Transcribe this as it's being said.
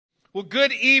Well,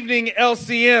 good evening,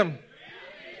 LCM.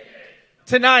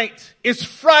 Tonight is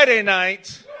Friday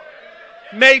night,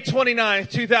 May 29th,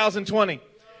 2020.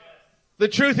 The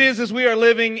truth is we are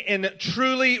living in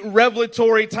truly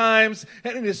revelatory times,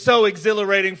 and it is so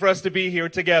exhilarating for us to be here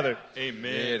together.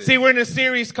 Amen. See, we're in a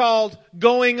series called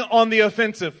Going on the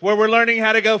Offensive, where we're learning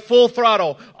how to go full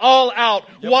throttle, all out,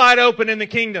 wide open in the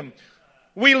kingdom.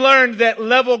 We learned that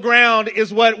level ground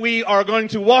is what we are going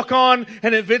to walk on,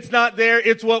 and if it's not there,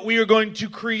 it's what we are going to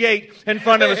create in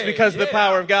front of us because of the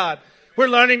power of God. We're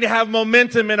learning to have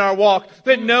momentum in our walk,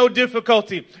 that no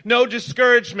difficulty, no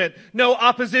discouragement, no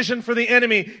opposition for the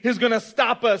enemy is going to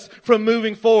stop us from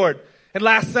moving forward. And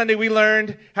last Sunday we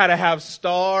learned how to have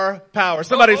star power.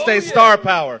 Somebody say star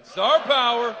power. Star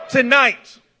power.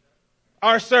 Tonight,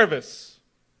 our sermon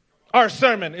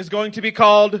is going to be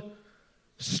called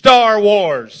Star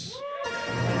Wars.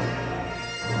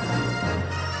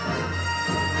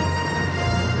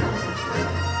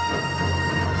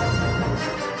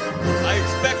 I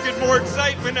expected more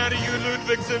excitement out of you,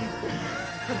 Ludvigsen.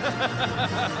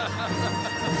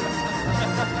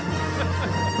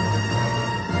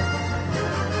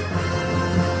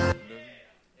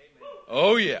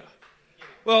 Oh, yeah.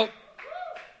 Well,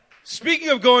 speaking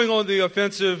of going on the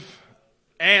offensive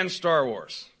and Star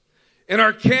Wars, in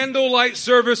our candlelight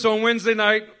service on Wednesday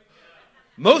night,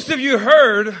 most of you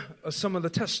heard of some of the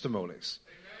testimonies.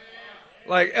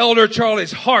 Like Elder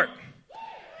Charlie's heart.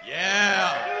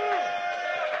 Yeah.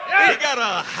 He got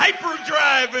a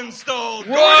hyperdrive installed.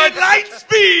 What? Going at light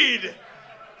speed.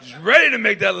 He's ready to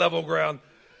make that level ground.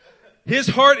 His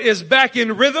heart is back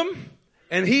in rhythm,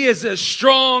 and he is as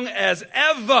strong as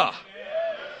ever.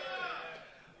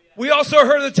 We also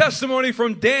heard the testimony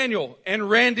from Daniel and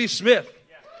Randy Smith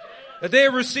that they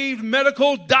have received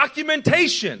medical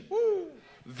documentation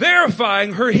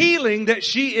verifying her healing, that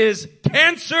she is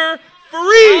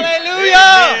cancer-free.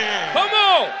 Hallelujah! Come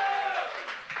on!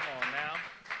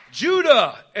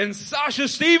 Judah and Sasha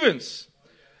Stevens,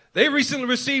 they recently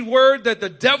received word that the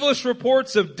devilish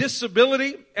reports of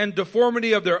disability and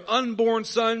deformity of their unborn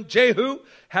son, Jehu,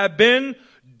 have been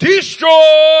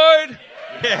destroyed.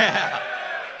 Yeah.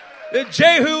 That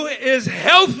Jehu is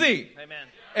healthy. Amen.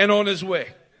 And on his way.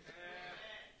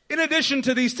 In addition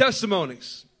to these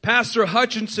testimonies, Pastor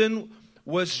Hutchinson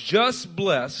was just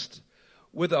blessed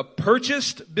with a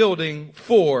purchased building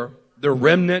for the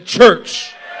Remnant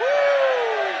Church.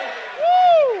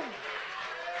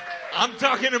 I'm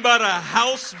talking about a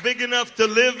house big enough to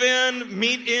live in,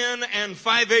 meet in, and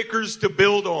 5 acres to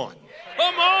build on.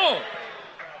 Come on.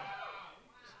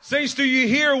 Saints, do you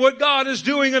hear what God is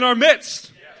doing in our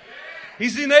midst?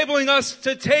 He's enabling us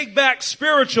to take back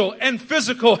spiritual and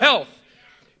physical health.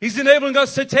 He's enabling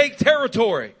us to take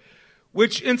territory,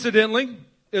 which incidentally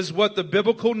is what the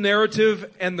biblical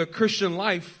narrative and the Christian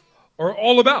life are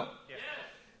all about.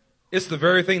 It's the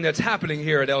very thing that's happening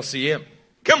here at LCM.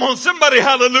 Come on, somebody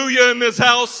hallelujah in this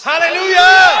house.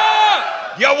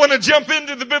 Hallelujah! Y'all want to jump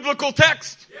into the biblical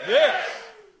text? Yes.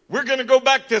 We're going to go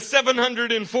back to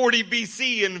 740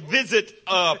 BC and visit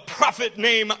a prophet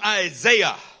named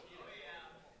Isaiah.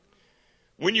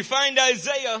 When you find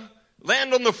Isaiah,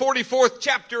 land on the 44th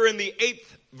chapter in the 8th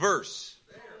verse.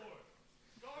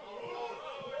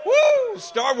 Woo!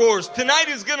 Star Wars. Tonight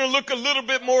is going to look a little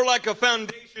bit more like a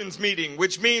foundations meeting,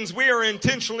 which means we are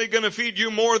intentionally going to feed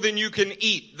you more than you can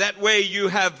eat. That way you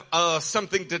have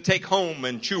something to take home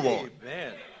and chew on.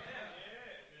 Amen.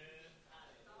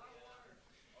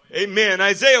 Amen.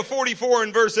 Isaiah 44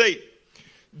 and verse 8.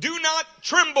 Do not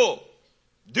tremble.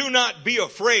 Do not be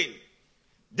afraid.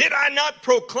 Did I not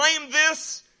proclaim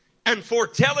this and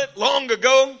foretell it long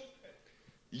ago?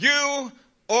 You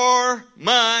are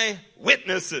my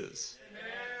witnesses.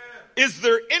 Is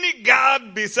there any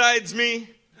God besides me?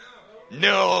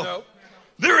 No.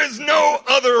 There is no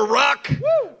other rock.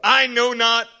 I know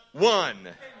not one.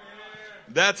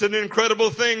 That's an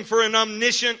incredible thing for an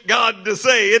omniscient God to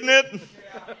say, isn't it?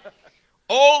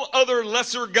 All other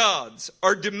lesser gods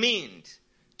are demeaned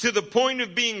to the point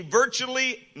of being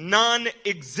virtually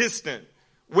non-existent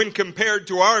when compared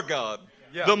to our God,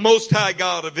 the Most High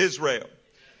God of Israel.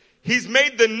 He's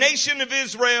made the nation of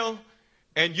Israel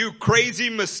and you crazy,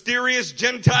 mysterious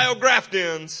Gentile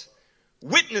graft-ins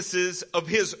witnesses of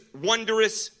his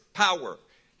wondrous power.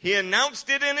 He announced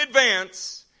it in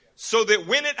advance so that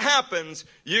when it happens,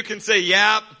 you can say,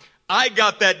 yeah, I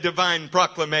got that divine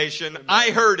proclamation.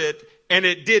 I heard it and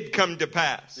it did come to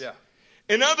pass. Yeah.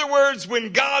 In other words,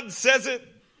 when God says it,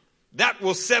 that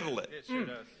will settle it. It sure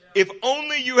does. If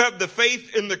only you have the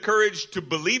faith and the courage to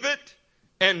believe it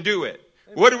and do it.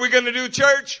 What are we going to do,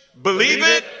 church? Believe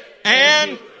it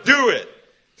and do it.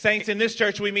 Saints, in this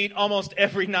church, we meet almost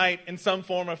every night in some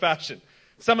form or fashion.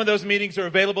 Some of those meetings are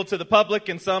available to the public,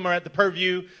 and some are at the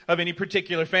purview of any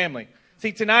particular family.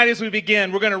 See, tonight as we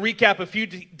begin, we're going to recap a few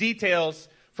details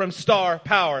from Star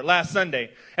Power last Sunday.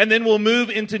 And then we'll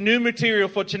move into new material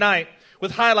for tonight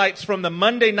with highlights from the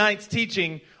Monday night's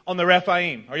teaching on the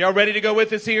Rephaim. Are y'all ready to go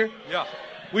with us here? Yeah.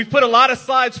 We've put a lot of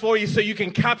slides for you so you can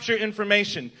capture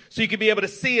information, so you can be able to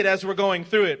see it as we're going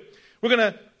through it. We're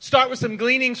going to start with some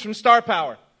gleanings from Star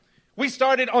Power. We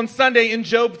started on Sunday in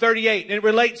Job 38, and it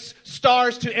relates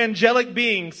stars to angelic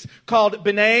beings called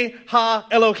B'nai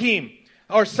Ha-Elohim,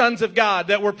 or sons of God,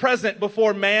 that were present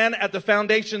before man at the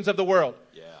foundations of the world.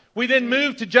 Yeah. We then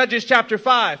moved to Judges chapter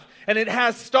 5, and it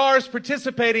has stars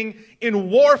participating in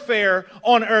warfare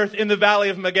on earth in the valley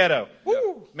of Megiddo. Woo.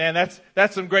 Man,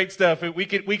 that's some great stuff. We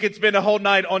could spend a whole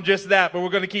night on just that, but we're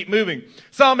going to keep moving.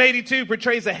 Psalm 82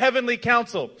 portrays a heavenly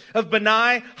council of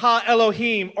B'nai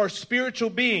Ha-Elohim, or spiritual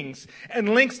beings, and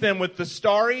links them with the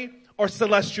starry or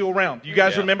celestial realm. You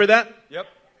guys remember that? Yep.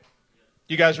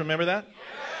 You guys remember that?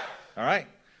 Yeah. All right.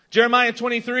 Jeremiah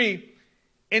 23,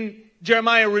 and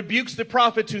Jeremiah rebukes the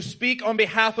prophets who speak on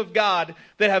behalf of God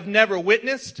that have never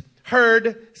witnessed,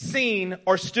 heard, seen,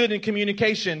 or stood in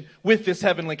communication with this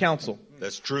heavenly council.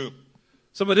 That's true.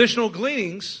 Some additional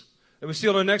gleanings that we see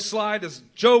on the next slide is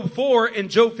Job 4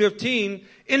 and Job 15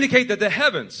 indicate that the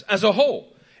heavens as a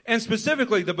whole, and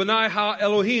specifically the B'nai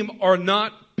Ha-Elohim, are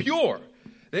not pure.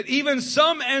 That even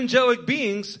some angelic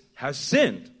beings have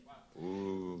sinned.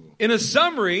 Ooh. In a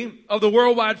summary of the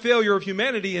worldwide failure of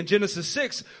humanity in Genesis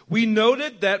 6, we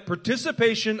noted that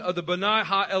participation of the B'nai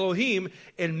Ha-Elohim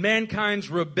in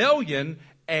mankind's rebellion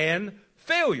and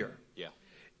failure.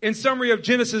 In summary of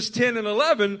Genesis 10 and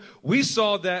 11, we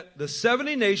saw that the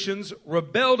 70 nations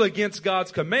rebelled against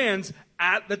God's commands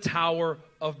at the Tower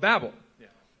of Babel. Yeah.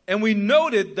 And we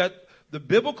noted that the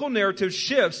biblical narrative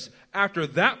shifts after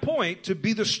that point to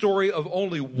be the story of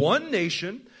only one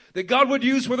nation that God would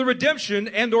use for the redemption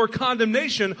and or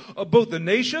condemnation of both the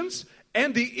nations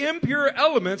and the impure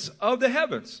elements of the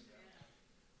heavens.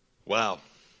 Wow.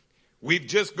 We've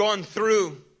just gone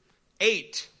through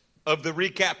 8 of the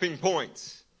recapping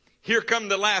points. Here come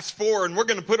the last 4, and we're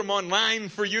going to put them online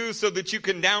for you so that you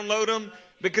can download them,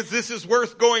 because this is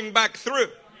worth going back through.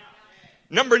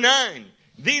 Number 9,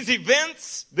 these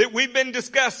events that we've been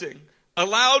discussing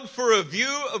allowed for a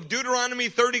view of Deuteronomy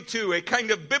 32, a kind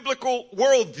of biblical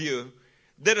worldview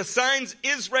that assigns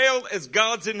Israel as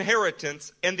God's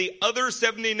inheritance, and the other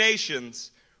 70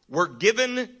 nations were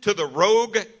given to the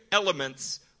rogue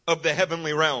elements of the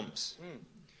heavenly realms.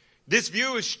 This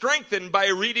view is strengthened by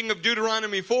a reading of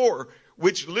Deuteronomy 4,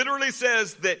 which literally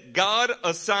says that God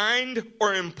assigned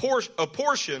or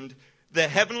apportioned the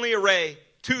heavenly array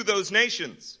to those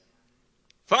nations.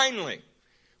 Finally,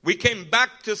 we came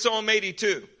back to Psalm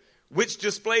 82, which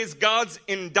displays God's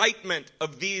indictment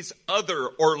of these other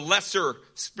or lesser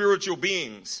spiritual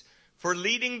beings for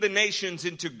leading the nations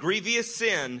into grievous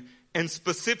sin, and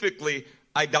specifically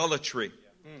idolatry.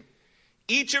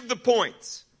 Each of the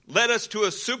points led us to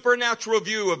a supernatural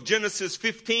view of Genesis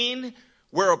 15,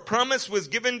 where a promise was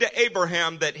given to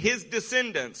Abraham that his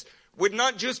descendants would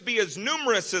not just be as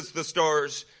numerous as the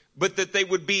stars, but that they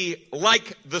would be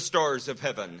like the stars of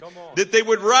heaven. That they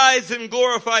would rise in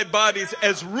glorified bodies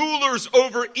as rulers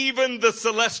over even the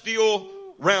celestial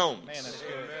realms. Man, that's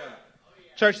good.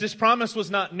 Church, this promise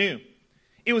was not new.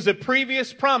 It was a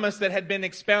previous promise that had been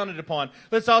expounded upon.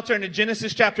 Let's all turn to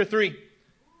Genesis chapter 3.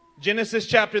 Genesis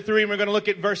chapter 3, and we're going to look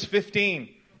at verse 15.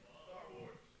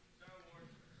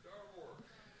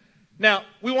 Now,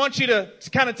 we want you to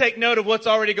kind of take note of what's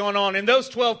already going on. In those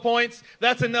 12 points,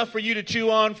 that's enough for you to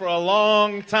chew on for a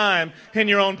long time in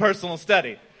your own personal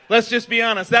study. Let's just be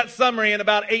honest. That summary in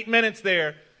about 8 minutes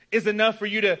there is enough for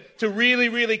you to really,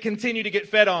 really continue to get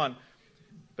fed on.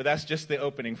 But that's just the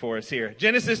opening for us here.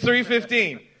 Genesis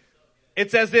 3:15.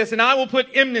 It says this, "And I will put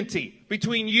enmity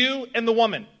between you and the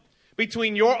woman,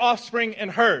 between your offspring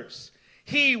and hers.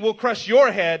 He will crush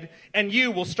your head, and you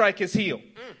will strike his heel."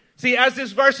 See, as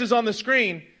this verse is on the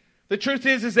screen, the truth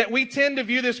is that we tend to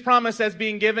view this promise as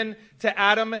being given to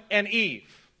Adam and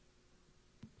Eve,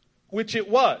 which it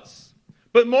was.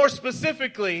 But more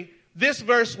specifically, this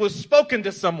verse was spoken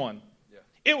to someone.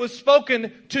 It was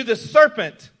spoken to the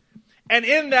serpent. And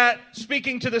in that,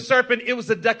 speaking to the serpent, it was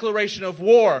a declaration of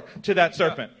war to that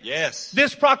serpent. Yes.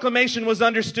 This proclamation was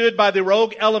understood by the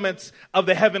rogue elements of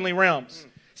the heavenly realms.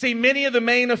 See, many of the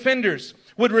main offenders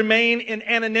would remain in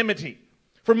anonymity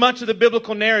for much of the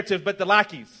biblical narrative, but the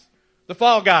lackeys, the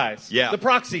fall guys, the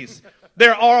proxies,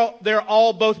 they're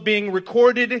all both being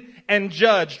recorded and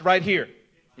judged right here.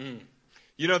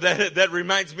 You know, that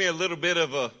reminds me a little bit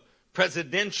of a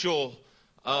presidential,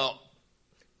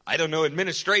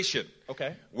 administration.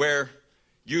 Okay. Where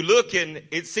you look and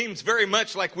it seems very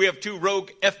much like we have two rogue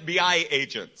FBI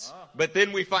agents. But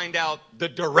then we find out the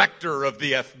director of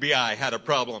the FBI had a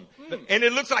problem. And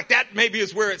it looks like that maybe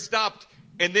is where it stopped.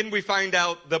 And then we find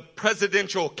out the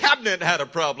presidential cabinet had a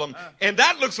problem. And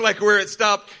that looks like where it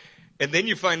stopped. And then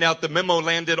you find out the memo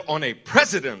landed on a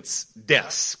president's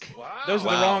desk. Wow. Those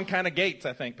are the wrong kind of gates,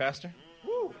 I think, Pastor.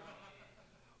 Woo.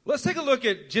 Let's take a look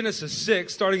at Genesis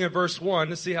 6, starting at verse 1,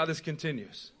 to see how this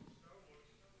continues.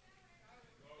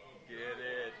 Get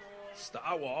it.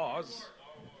 Star Wars.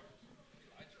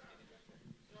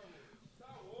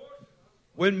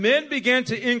 When men began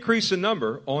to increase in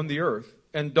number on the earth,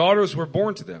 and daughters were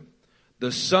born to them,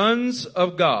 the sons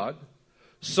of God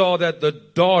saw that the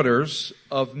daughters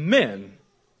of men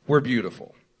were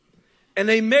beautiful, and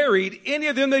they married any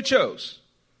of them they chose.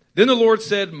 Then the Lord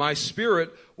said, my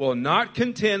spirit will not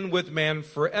contend with man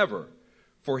forever,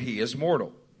 for he is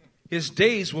mortal. His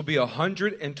days will be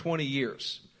 120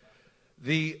 years.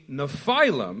 The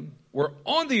Nephilim were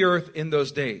on the earth in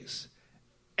those days,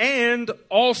 and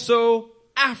also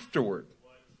afterward.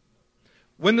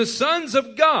 When the sons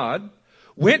of God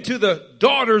went to the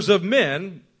daughters of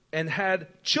men and had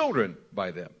children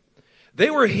by them, they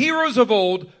were heroes of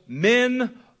old,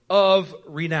 men of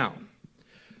renown.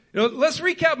 Let's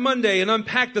recap Monday and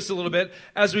unpack this a little bit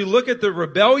as we look at the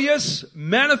rebellious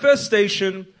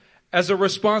manifestation as a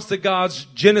response to God's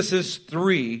Genesis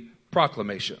 3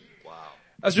 proclamation. Wow.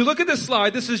 As we look at this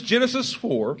slide, this is Genesis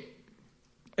 4.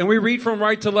 And we read from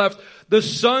right to left, the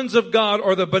sons of God,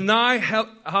 or the B'nai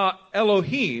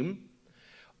Ha-Elohim,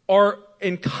 are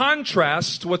in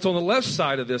contrast to what's on the left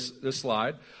side of this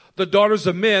slide. The daughters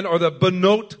of men are the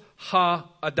Benot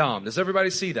Ha-Adam. Does everybody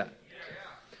see that? Yeah.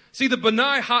 See, the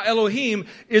B'nai Ha-Elohim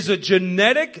is a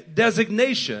genetic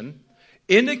designation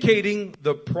indicating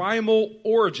the primal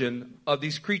origin of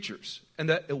these creatures, and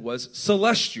that it was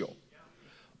celestial.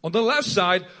 On the left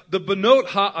side, the Benot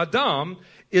Ha-Adam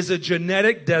is a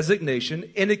genetic designation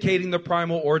indicating the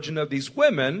primal origin of these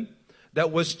women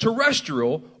that was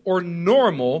terrestrial or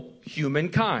normal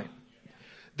humankind.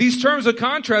 These terms of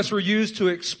contrast were used to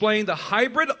explain the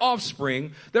hybrid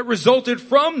offspring that resulted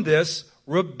from this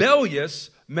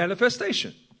rebellious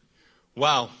manifestation.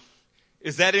 Wow.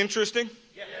 Is that interesting?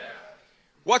 Yeah.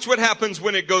 Watch what happens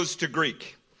when it goes to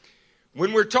Greek.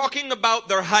 When we're talking about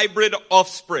their hybrid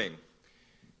offspring,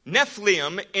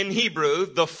 Nephilim in Hebrew,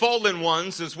 the fallen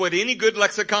ones, is what any good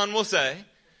lexicon will say,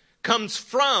 comes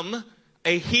from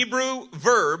a Hebrew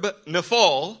verb,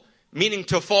 nephal, meaning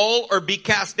to fall or be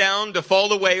cast down, to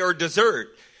fall away or desert.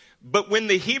 But when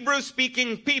the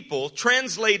Hebrew-speaking people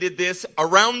translated this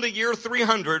around the year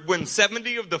 300, when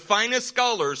 70 of the finest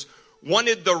scholars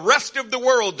wanted the rest of the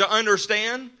world to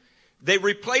understand, they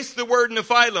replaced the word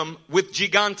Nephilim with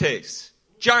gigantes,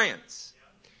 giants.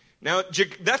 Now,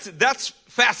 that's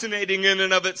fascinating in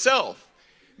and of itself.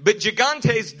 But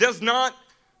gigantes does not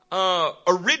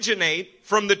originate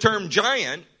from the term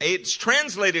giant. It's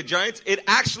translated giants. It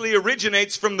actually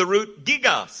originates from the root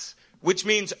gigas, which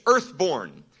means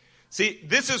earthborn. See,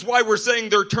 this is why we're saying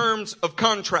they're terms of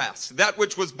contrast. That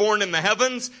which was born in the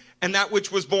heavens and that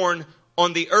which was born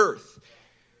on the earth.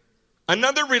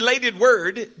 Another related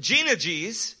word,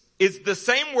 geneges, is the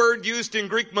same word used in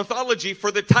Greek mythology for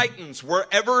the Titans,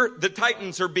 wherever the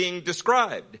Titans are being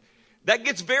described. That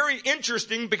gets very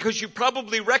interesting because you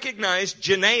probably recognize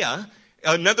Genea,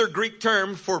 another Greek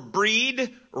term for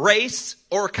breed, race,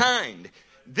 or kind.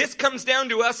 This comes down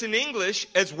to us in English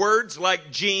as words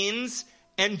like genes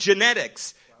and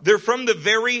genetics. They're from the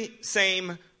very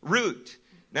same root.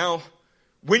 Now,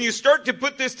 when you start to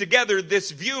put this together,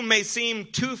 this view may seem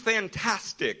too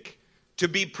fantastic to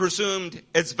be presumed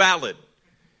as valid.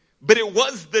 But it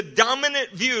was the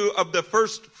dominant view of the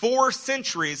first 4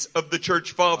 centuries of the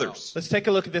church fathers. Let's take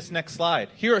a look at this next slide.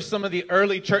 Here are some of the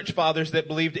early church fathers that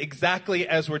believed exactly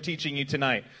as we're teaching you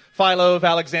tonight. Philo of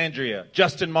Alexandria,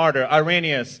 Justin Martyr,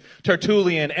 Irenaeus,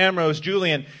 Tertullian, Ambrose,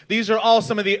 Julian. These are all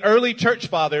some of the early church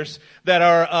fathers that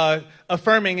are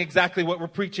affirming exactly what we're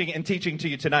preaching and teaching to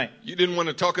you tonight. You didn't want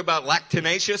to talk about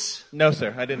Lactanatius? No,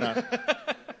 sir, I did not.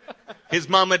 His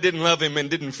mama didn't love him and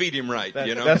didn't feed him right,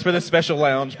 you know. That's for the special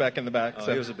lounge back in the back. Oh,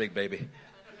 so. He was a big baby.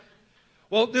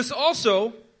 Well, this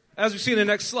also, as we see in the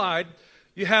next slide,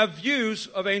 you have views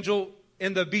of angel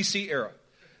in the BC era.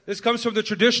 This comes from the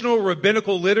traditional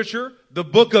rabbinical literature, the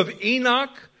book of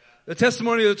Enoch, the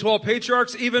testimony of the 12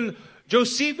 patriarchs, even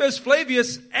Josephus,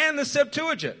 Flavius, and the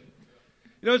Septuagint.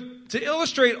 You know, to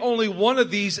illustrate only one of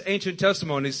these ancient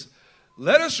testimonies,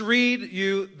 let us read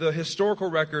you the historical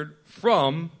record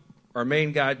from our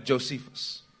main guy,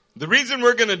 Josephus. The reason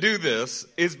we're going to do this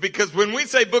is because when we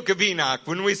say Book of Enoch,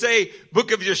 when we say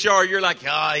Book of Yashar, you're like,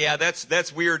 oh yeah,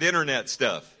 that's weird internet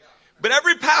stuff. But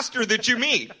every pastor that you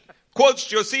meet quotes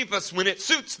Josephus when it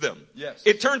suits them. Yes.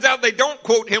 It turns out they don't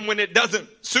quote him when it doesn't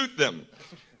suit them.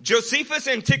 Josephus,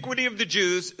 Antiquity of the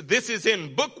Jews, this is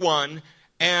in Book 1,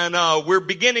 and we're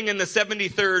beginning in the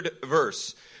 73rd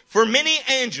verse. For many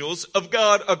angels of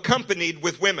God accompanied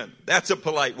with women. That's a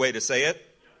polite way to say it.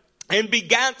 And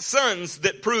begat sons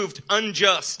that proved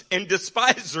unjust and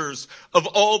despisers of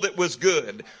all that was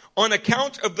good, on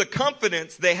account of the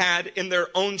confidence they had in their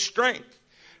own strength.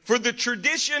 For the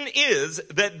tradition is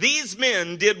that these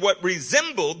men did what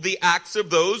resembled the acts of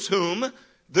those whom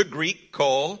the Greek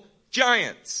call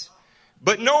giants.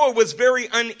 But Noah was very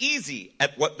uneasy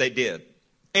at what they did,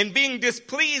 and being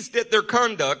displeased at their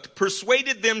conduct,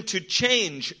 persuaded them to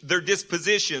change their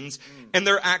dispositions and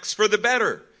their acts for the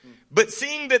better. But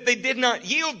seeing that they did not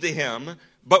yield to him,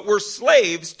 but were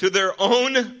slaves to their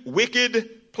own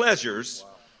wicked pleasures,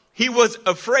 he was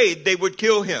afraid they would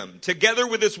kill him, together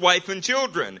with his wife and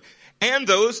children, and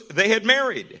those they had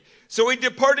married. So he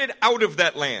departed out of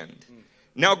that land.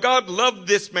 Now God loved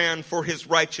this man for his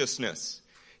righteousness.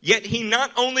 Yet he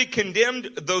not only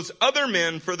condemned those other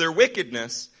men for their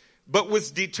wickedness, but was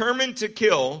determined to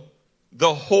kill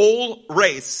the whole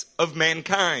race of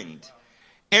mankind,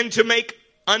 and to make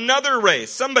another race.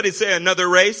 Somebody say another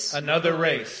race. Another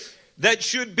race. That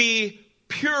should be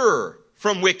pure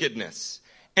from wickedness,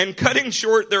 and cutting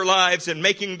short their lives and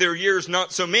making their years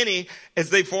not so many as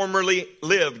they formerly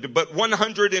lived, but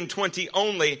 120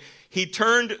 only. He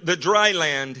turned the dry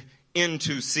land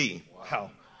into sea.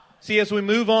 Wow. See, as we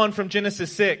move on from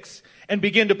Genesis 6 and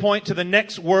begin to point to the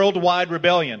next worldwide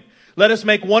rebellion, let us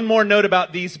make one more note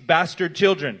about these bastard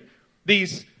children.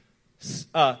 These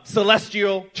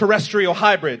celestial, terrestrial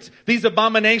hybrids. These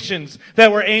abominations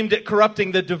that were aimed at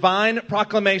corrupting the divine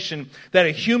proclamation that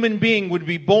a human being would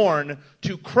be born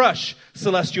to crush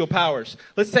celestial powers.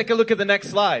 Let's take a look at the next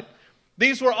slide.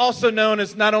 These were also known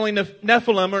as not only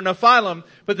Nephilim or Nephilim,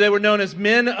 but they were known as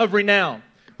men of renown.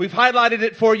 We've highlighted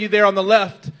it for you there on the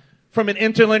left from an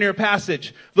interlinear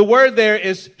passage. The word there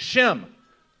is Shem.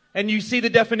 And you see the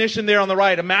definition there on the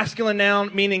right, a masculine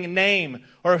noun meaning name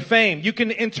or fame. You can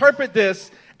interpret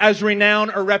this as renown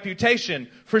or reputation,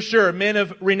 for sure, men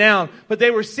of renown. But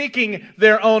they were seeking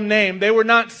their own name. They were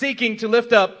not seeking to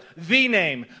lift up the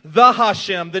name, the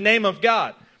Hashem, the name of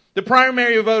God. The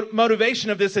primary motivation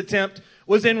of this attempt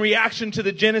was in reaction to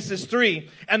the Genesis 3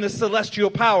 and the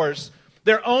celestial powers,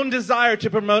 their own desire to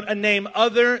promote a name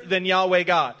other than Yahweh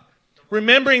God.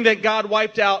 Remembering that God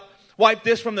wiped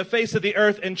this from the face of the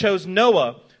earth and chose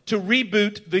Noah to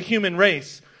reboot the human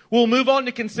race. We'll move on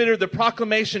to consider the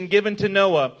proclamation given to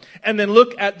Noah and then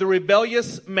look at the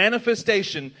rebellious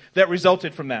manifestation that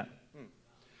resulted from that.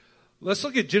 Let's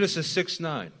look at Genesis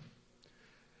 6:9.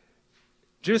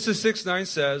 Genesis 6:9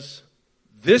 says,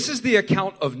 this is the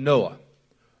account of Noah.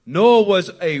 Noah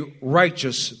was a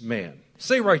righteous man.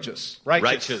 Say righteous.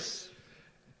 Righteous.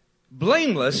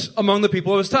 Blameless among the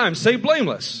people of his time. Say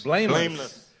blameless.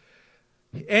 Blameless.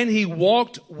 And he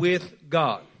walked with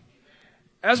God.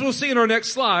 As we'll see in our next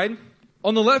slide,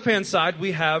 on the left-hand side,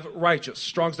 we have righteous.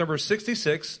 Strong's number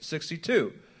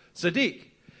 6662. Sadiq.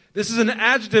 This is an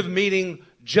adjective meaning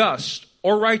just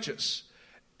or righteous.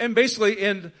 And basically,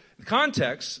 in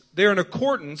context, they're in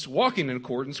accordance, walking in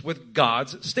accordance with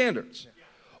God's standards.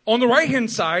 On the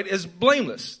right-hand side is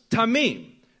blameless.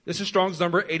 Tamim. This is Strong's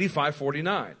number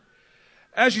 8549.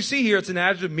 As you see here, it's an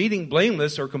adjective meaning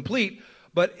blameless or complete,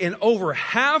 but in over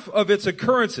half of its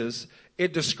occurrences,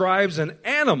 it describes an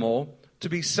animal to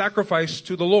be sacrificed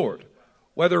to the Lord,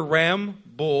 whether ram,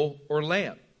 bull, or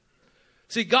lamb.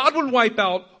 See, God would wipe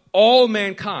out all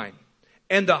mankind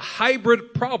and the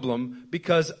hybrid problem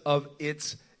because of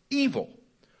its evil.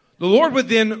 The Lord would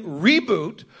then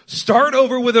reboot, start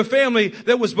over with a family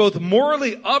that was both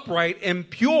morally upright and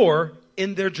pure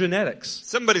in their genetics.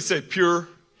 Somebody say pure.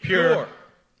 Pure.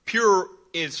 Pure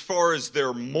as far as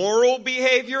their moral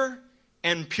behavior,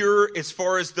 and pure as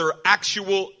far as their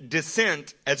actual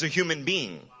descent as a human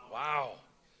being. Wow.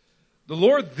 The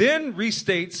Lord then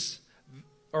restates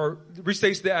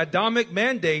the Adamic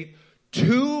mandate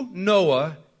to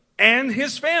Noah and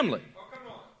his family.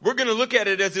 We're going to look at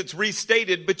it as it's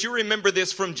restated, but you remember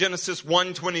this from Genesis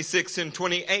 1, 26 and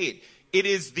 28. It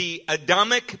is the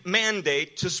Adamic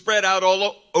mandate to spread out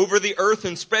all over the earth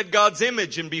and spread God's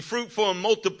image and be fruitful and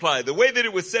multiply. The way that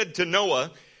it was said to Noah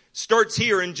starts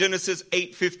here in Genesis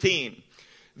 8:15.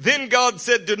 Then God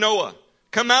said to Noah,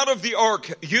 come out of the ark,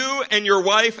 you and your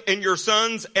wife and your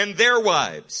sons and their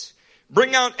wives.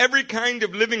 Bring out every kind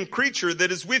of living creature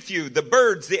that is with you, the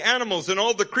birds, the animals, and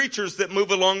all the creatures that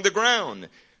move along the ground,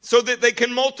 so that they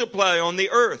can multiply on the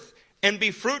earth and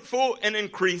be fruitful and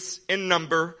increase in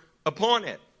number upon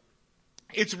it.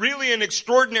 It's really an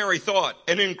extraordinary thought,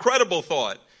 an incredible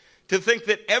thought, to think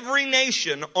that every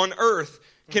nation on earth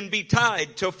can be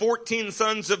tied to 14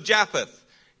 sons of Japheth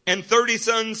and 30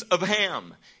 sons of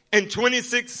Ham and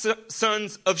 26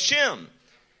 sons of Shem.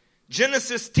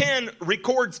 Genesis 10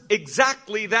 records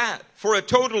exactly that for a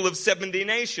total of 70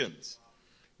 nations.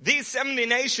 These 70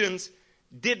 nations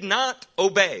did not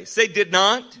obey. Say did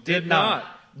not. Did not.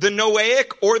 The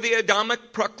Noahic or the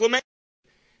Adamic proclamation.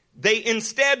 They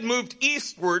instead moved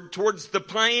eastward towards the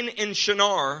plain in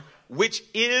Shinar, which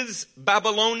is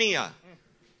Babylonia.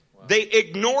 They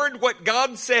ignored what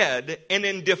God said, and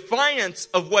in defiance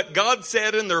of what God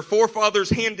said and their forefathers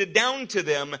handed down to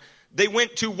them, they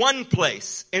went to one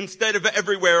place instead of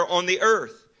everywhere on the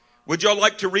earth. Would y'all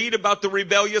like to read about the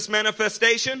rebellious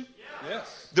manifestation?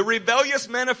 Yes. The rebellious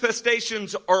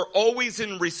manifestations are always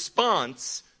in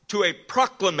response to a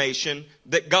proclamation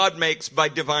that God makes by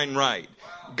divine right.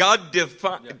 God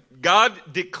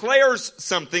declares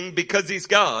something because he's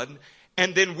God,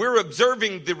 and then we're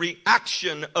observing the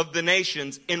reaction of the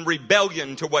nations in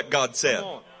rebellion to what God said.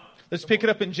 Let's pick it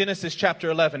up in Genesis chapter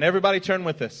 11. Everybody turn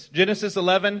with us. Genesis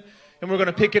 11, and we're going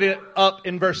to pick it up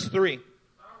in verse 3.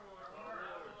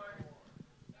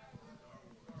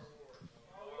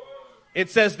 It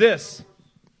says this: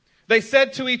 They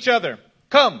said to each other,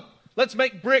 "Come, let's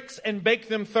make bricks and bake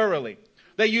them thoroughly."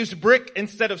 They used brick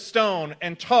instead of stone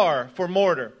and tar for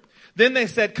mortar. Then they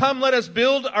said, "Come, let us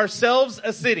build ourselves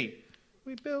a city."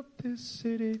 We built this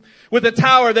city with a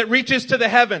tower that reaches to the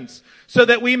heavens, so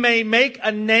that we may make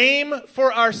a name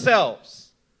for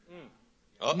ourselves.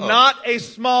 Not a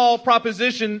small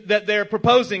proposition that they're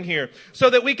proposing here. So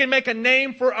that we can make a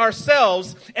name for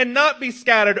ourselves and not be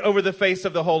scattered over the face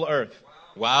of the whole earth.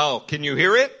 Wow. Can you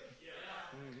hear it?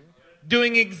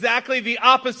 Doing exactly the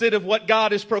opposite of what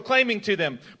God is proclaiming to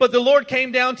them. But the Lord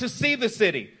came down to see the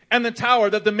city and the tower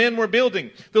that the men were building.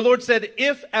 The Lord said,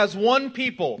 "If as one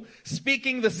people,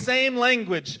 speaking the same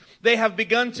language, they have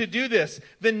begun to do this,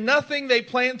 then nothing they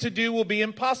plan to do will be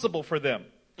impossible for them.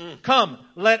 Come,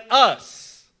 let us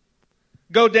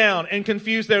go down and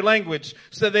confuse their language,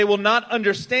 so they will not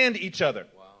understand each other."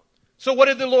 So what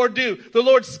did the Lord do? The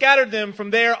Lord scattered them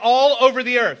from there all over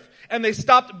the earth, and they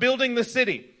stopped building the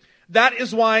city. That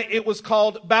is why it was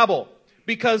called Babel.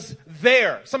 Because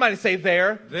there, somebody say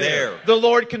there. There. The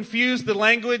Lord confused the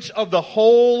language of the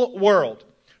whole world.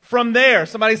 From there,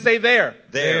 somebody say there.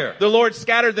 There. The Lord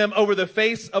scattered them over the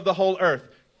face of the whole earth.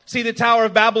 See, the Tower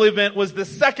of Babel event was the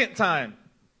second time.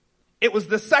 It was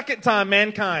the second time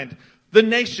mankind, the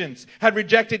nations, had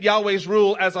rejected Yahweh's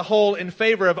rule as a whole in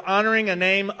favor of honoring a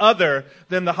name other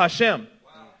than the Hashem.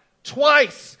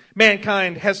 Twice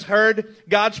mankind has heard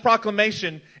God's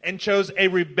proclamation and chose a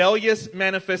rebellious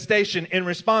manifestation in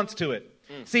response to it.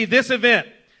 See, this event,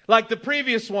 like the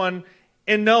previous one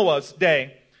in Noah's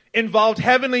day, involved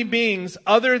heavenly beings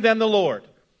other than the Lord.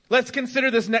 Let's consider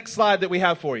this next slide that we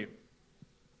have for you.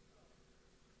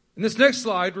 In this next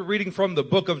slide, we're reading from the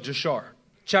book of Jashar,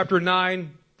 chapter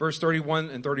 9, verse 31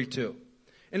 and 32.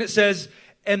 And it says,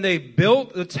 "And they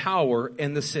built the tower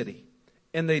and the city.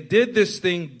 And they did this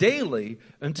thing daily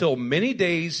until many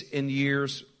days and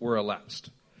years were elapsed.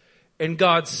 And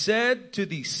God said to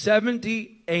the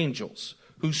 70 angels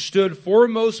who stood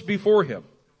foremost before him,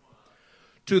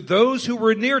 to those who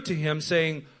were near to him,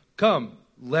 saying, Come,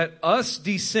 let us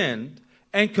descend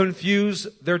and confuse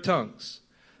their tongues,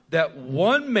 that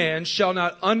one man shall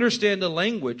not understand the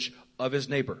language of his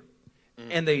neighbor.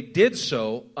 And they did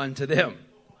so unto them."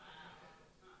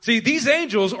 See, these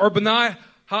angels, or B'nai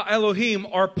Ha-Elohim,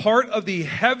 are part of the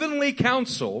heavenly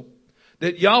council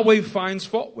that Yahweh finds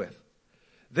fault with.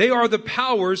 They are the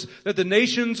powers that the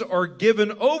nations are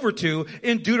given over to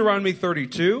in Deuteronomy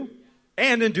 32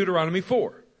 and in Deuteronomy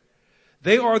 4.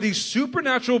 They are these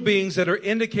supernatural beings that are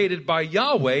indicated by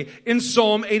Yahweh in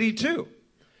Psalm 82.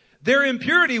 Their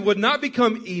impurity would not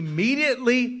become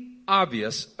immediately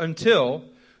obvious until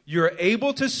you're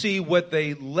able to see what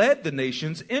they led the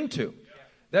nations into.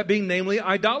 That being namely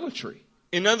idolatry.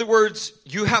 In other words,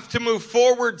 you have to move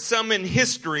forward some in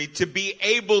history to be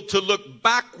able to look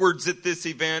backwards at this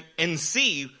event and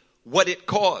see what it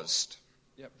caused.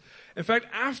 Yep. In fact,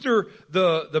 after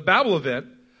the Babel event,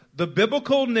 the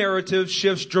biblical narrative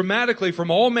shifts dramatically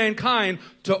from all mankind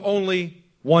to only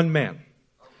one man.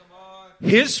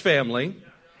 His family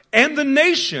and the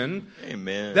nation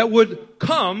Amen. that would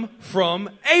come from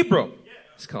Abram.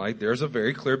 It's kind of like there's a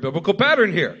very clear biblical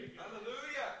pattern here.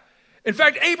 In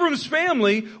fact, Abram's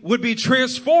family would be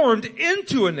transformed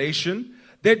into a nation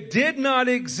that did not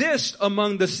exist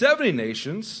among the 70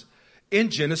 nations in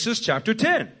Genesis chapter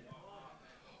 10.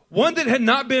 One that had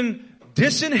not been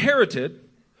disinherited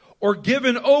or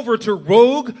given over to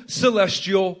rogue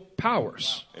celestial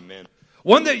powers. Amen.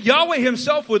 One that Yahweh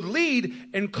himself would lead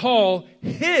and call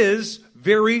his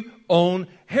very own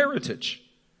heritage.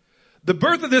 The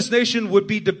birth of this nation would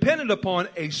be dependent upon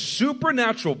a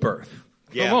supernatural birth.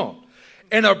 Yeah. Come on.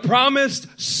 And a promised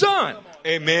son.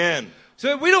 Amen.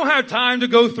 So we don't have time to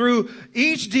go through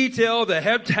each detail, the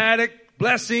heptadic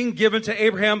blessing given to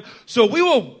Abraham. So we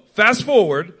will fast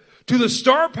forward to the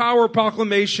star power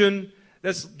proclamation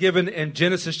that's given in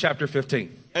Genesis chapter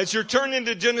 15. As you're turning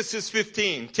to Genesis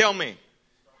 15, tell me,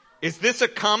 is this a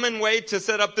common way to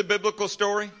set up the biblical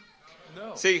story?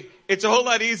 No. See, it's a whole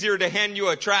lot easier to hand you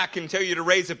a tract and tell you to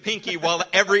raise a pinky while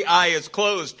every eye is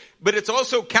closed. But it's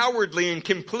also cowardly and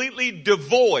completely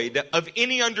devoid of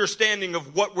any understanding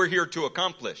of what we're here to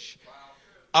accomplish.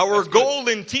 Our goal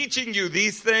in teaching you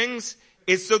these things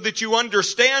is so that you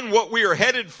understand what we are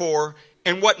headed for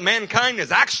and what mankind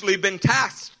has actually been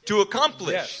tasked to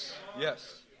accomplish. Yes.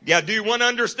 Yes. Yeah, do you want to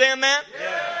understand that?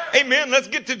 Yeah. Amen. Let's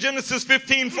get to Genesis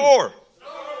 15:4.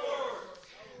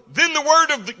 Then the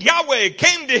word of Yahweh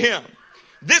came to him.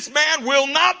 This man will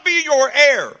not be your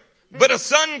heir, but a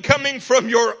son coming from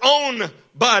your own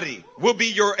body will be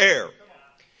your heir.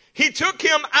 He took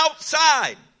him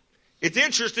outside. It's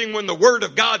interesting when the word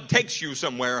of God takes you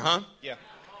somewhere, huh? Yeah.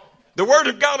 The word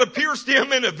of God appears to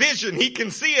him in a vision. He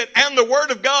can see it, and the word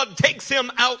of God takes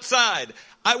him outside.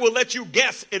 I will let you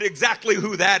guess at exactly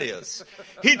who that is.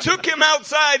 He took him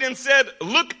outside and said,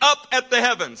 look up at the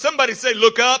heavens. Somebody say,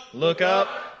 look up. Look up.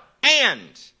 And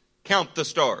count the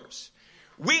stars.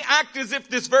 We act as if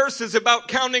this verse is about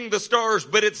counting the stars,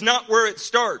 but it's not where it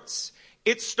starts.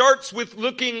 It starts with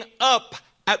looking up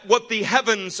at what the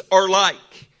heavens are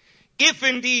like, if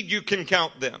indeed you can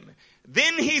count them.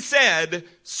 Then he said,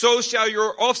 so shall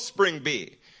your offspring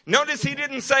be. Notice he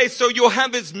didn't say, so you'll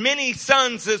have as many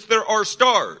sons as there are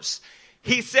stars.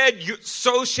 He said,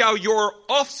 so shall your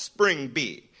offspring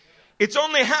be. It's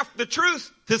only half the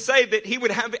truth to say that he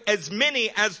would have as many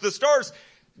as the stars.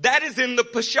 That is in the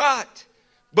Peshat.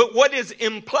 But what is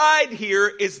implied here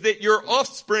is that your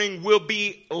offspring will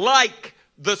be like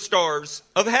the stars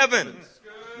of heaven.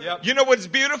 Yep. You know what's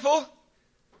beautiful?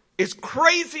 As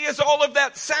crazy as all of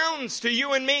that sounds to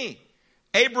you and me,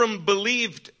 Abram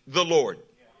believed the Lord.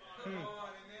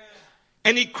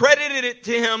 And he credited it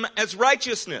to him as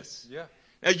righteousness. Yeah.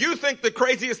 Now you think the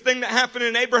craziest thing that happened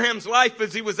in Abraham's life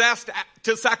is he was asked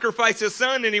to sacrifice his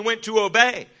son and he went to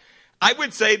obey. I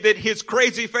would say that his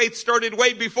crazy faith started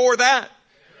way before that.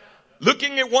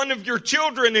 Looking at one of your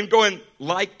children and going,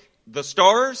 like the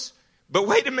stars? But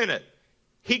wait a minute.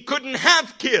 He couldn't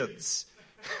have kids.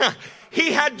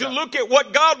 He had to look at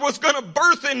what God was going to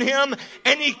birth in him,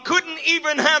 and he couldn't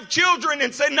even have children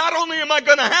and say, not only am I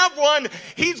going to have one,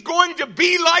 he's going to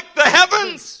be like the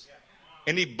heavens.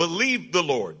 And he believed the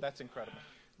Lord. That's incredible.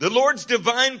 The Lord's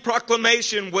divine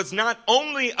proclamation was not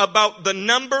only about the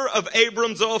number of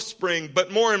Abram's offspring,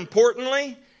 but more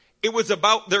importantly, it was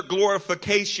about their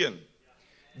glorification.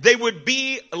 They would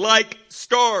be like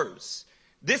stars.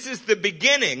 This is the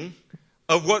beginning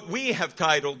of what we have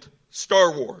titled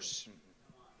Star Wars.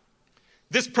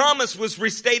 This promise was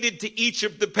restated to each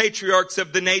of the patriarchs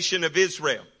of the nation of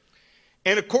Israel.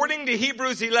 And according to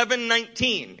Hebrews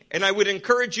 11:19, and I would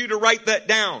encourage you to write that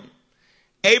down,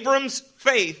 Abram's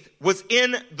faith was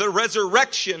in the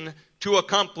resurrection to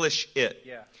accomplish it.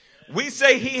 Yeah. We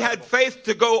say he had faith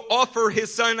to go offer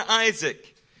his son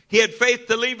Isaac. He had faith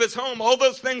to leave his home. All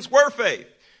those things were faith.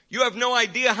 You have no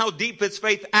idea how deep his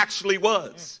faith actually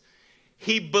was.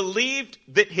 He believed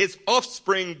that his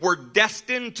offspring were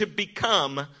destined to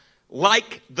become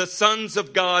like the sons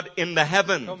of God in the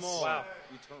heavens. Come on. Wow.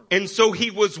 And so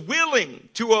he was willing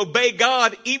to obey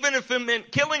God, even if it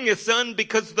meant killing his son,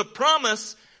 because the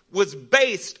promise was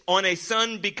based on a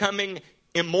son becoming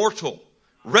immortal,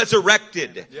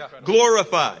 resurrected,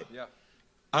 glorified.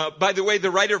 Yeah. By the way,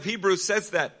 the writer of Hebrews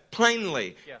says that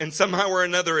plainly, and somehow or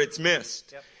another it's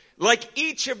missed. Yep. Like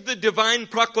each of the divine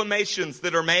proclamations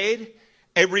that are made,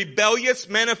 a rebellious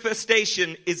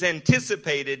manifestation is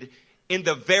anticipated in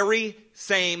the very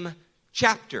same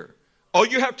chapter. All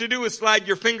you have to do is slide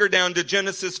your finger down to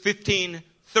Genesis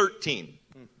 15:13.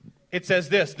 It says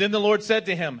this, then the Lord said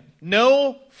to him,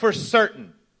 know for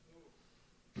certain.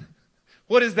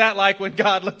 What is that like when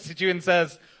God looks at you and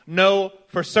says, know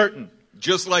for certain?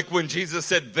 Just like when Jesus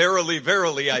said, verily,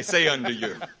 verily, I say unto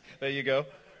you. There you go.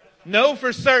 Know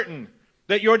for certain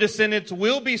that your descendants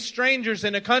will be strangers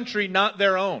in a country not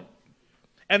their own.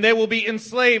 and they will be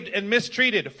enslaved and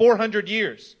mistreated 400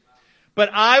 years. But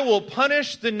I will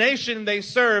punish the nation they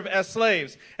serve as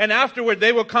slaves, and afterward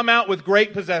they will come out with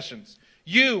great possessions.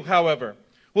 You, however,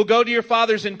 will go to your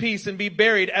fathers in peace and be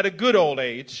buried at a good old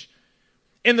age.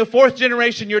 In the 4th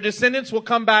generation, your descendants will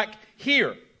come back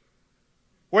here.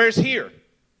 Where's here?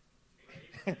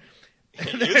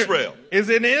 Israel. Is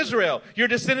in Israel. Your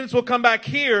descendants will come back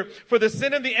here, for the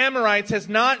sin of the Amorites has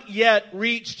not yet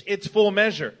reached its full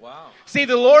measure. Wow. See,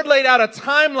 the Lord laid out a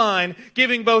timeline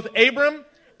giving both Abram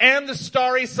and the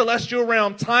starry celestial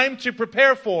realm time to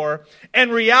prepare for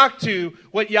and react to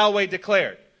what Yahweh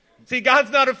declared. See,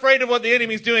 God's not afraid of what the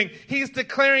enemy's doing. He's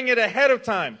declaring it ahead of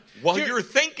time. While you're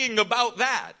thinking about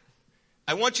that,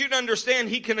 I want you to understand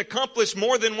he can accomplish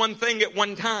more than one thing at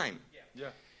one time. Yeah.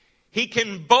 He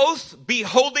can both be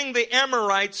holding the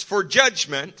Amorites for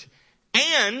judgment,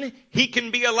 and he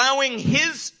can be allowing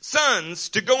his sons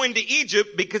to go into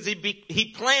Egypt because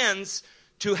he plans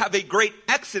to have a great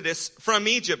exodus from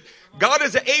Egypt. God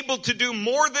is able to do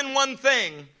more than one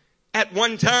thing at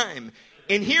one time.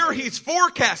 And here he's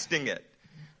forecasting it.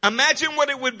 Imagine what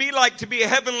it would be like to be a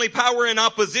heavenly power in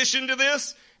opposition to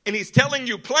this, and he's telling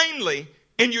you plainly,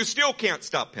 and you still can't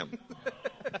stop him.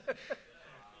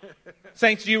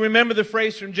 Saints, do you remember the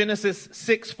phrase from Genesis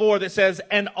 6:4 that says,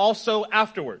 and also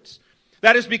afterwards?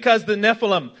 That is because the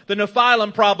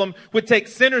Nephilim problem would take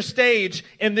center stage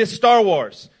in this Star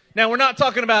Wars. Now, we're not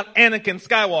talking about Anakin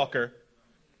Skywalker.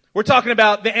 We're talking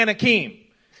about the Anakim.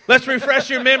 Let's refresh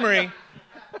your memory.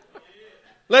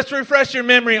 Let's refresh your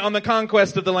memory on the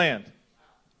conquest of the land.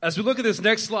 As we look at this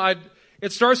next slide,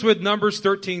 it starts with Numbers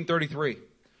 13:33,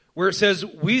 where it says,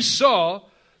 we saw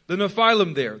the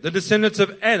Nephilim there. The descendants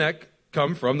of Anak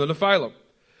come from the Nephilim.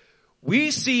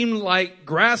 We seem like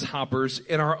grasshoppers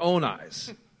in our own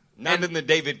eyes. Not in the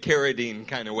David Carradine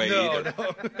kind of way either.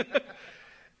 No.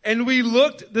 And we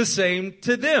looked the same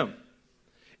to them.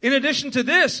 In addition to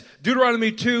this,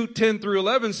 Deuteronomy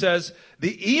 2:10-11 says,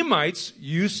 the Emites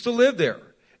used to live there,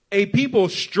 a people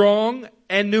strong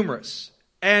and numerous,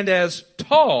 and as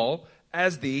tall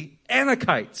as the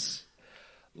Anakites.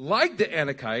 Like the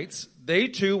Anakites, they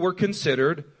too were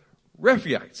considered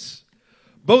Rephaites.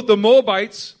 But the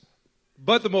Moabites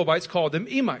called them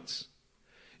Emites.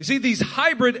 You see, these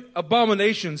hybrid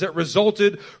abominations that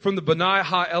resulted from the B'nai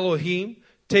Ha-Elohim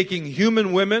taking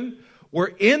human women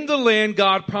were in the land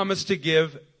God promised to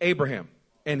give Abraham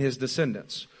and his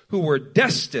descendants, who were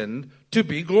destined to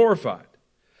be glorified.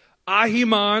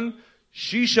 Ahiman,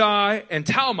 Shishai, and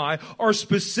Talmai are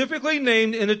specifically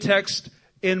named in the text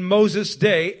in Moses'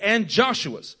 day and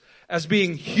Joshua's as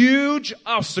being huge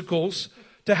obstacles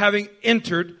to having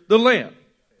entered the land.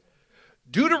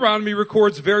 Deuteronomy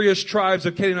records various tribes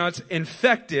of Canaanites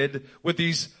infected with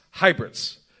these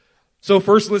hybrids. So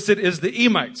first listed is the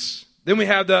Emites. Then we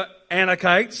have the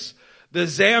Anakites, the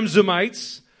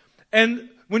Zamzumites. And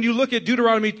when you look at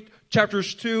Deuteronomy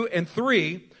chapters 2 and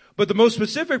 3, but the most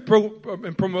specific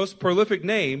most prolific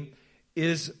name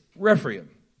is Rephaim,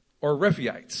 or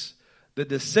Rephaites, the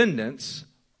descendants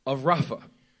of Rapha.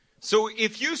 So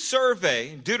if you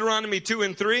survey Deuteronomy 2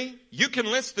 and 3, you can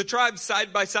list the tribes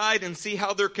side by side and see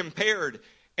how they're compared.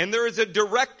 And there is a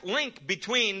direct link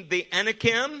between the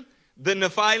Anakim, the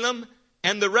Nephilim,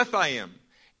 and the Rephaim.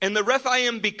 And the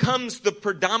Rephaim becomes the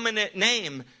predominant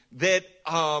name that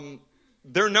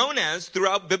they're known as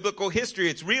throughout biblical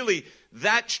history. It's really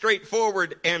that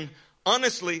straightforward. And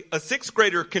honestly, a 6th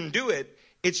grader can do it.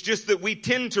 It's just that we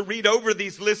tend to read over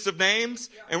these lists of names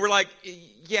and we're like,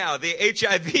 yeah, the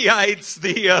HIVites,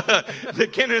 the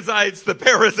Kenizzites, the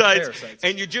Perizzites,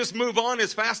 and you just move on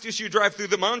as fast as you drive through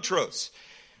the Montrose.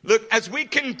 Look, as we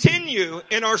continue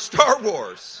in our Star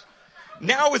Wars,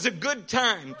 now is a good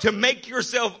time to make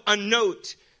yourself a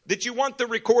note that you want the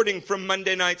recording from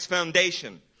Monday night's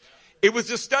foundation. It was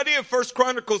a study of 1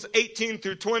 Chronicles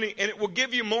 18-20, and it will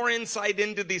give you more insight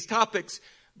into these topics,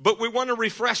 but we want to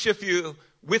refresh a few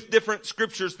with different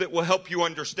scriptures that will help you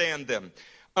understand them.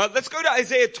 Let's go to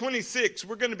Isaiah 26.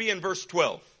 We're going to be in verse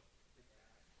 12.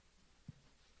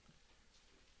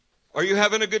 Are you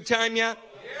having a good time yet?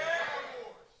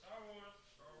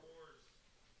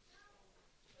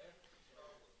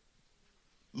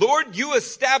 Lord, you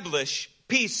establish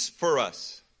peace for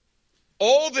us.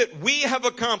 All that we have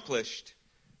accomplished,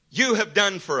 you have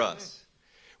done for us.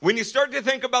 When you start to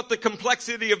think about the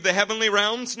complexity of the heavenly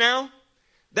realms now,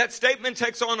 that statement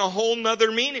takes on a whole nother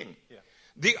meaning. Yeah.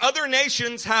 The other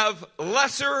nations have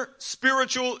lesser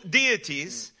spiritual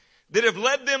deities that have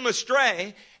led them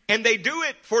astray, and they do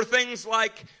it for things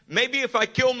like, maybe if I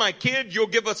kill my kid, you'll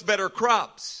give us better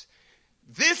crops.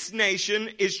 This this nation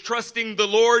is trusting the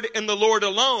Lord and the Lord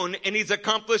alone, and he's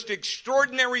accomplished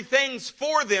extraordinary things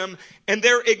for them, and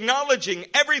they're acknowledging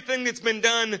everything that's been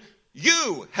done,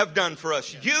 you have done for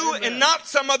us. You and not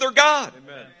some other God.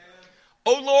 Amen.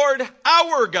 Oh Lord,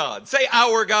 our God. Say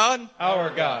our God.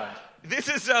 Our God. This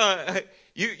is,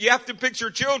 you have to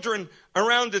picture children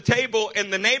around the table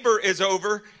and the neighbor is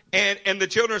over and the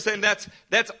children are saying,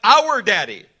 that's our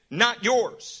daddy, not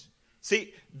yours.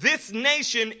 See, this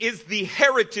nation is the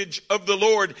heritage of the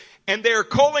Lord, and they're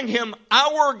calling him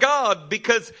our God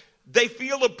because they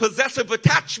feel a possessive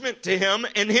attachment to him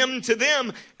and him to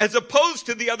them as opposed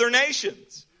to the other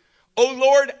nations. O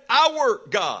Lord, our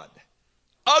God.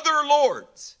 Other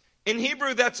lords. In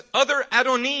Hebrew, that's other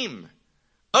Adonim.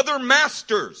 Other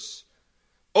masters.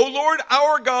 O Lord,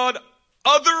 our God,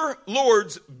 other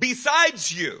lords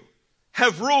besides you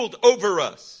have ruled over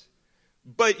us.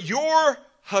 But your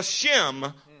Hashem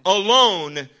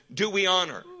alone do we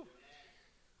honor.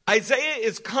 Isaiah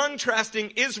is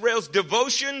contrasting Israel's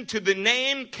devotion to the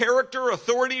name, character,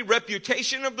 authority,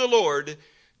 reputation of the Lord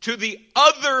to the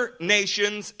other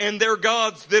nations and their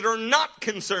gods that are not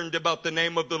concerned about the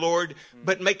name of the Lord,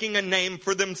 but making a name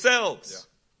for themselves.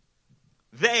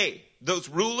 Yeah. They, those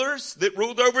rulers that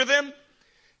ruled over them,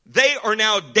 they are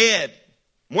now dead.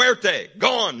 Muerte,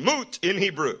 gone, mut in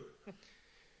Hebrew.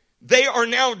 They are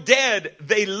now dead.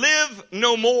 They live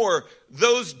no more.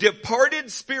 Those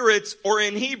departed spirits, or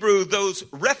in Hebrew, those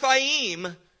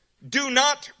Rephaim, do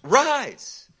not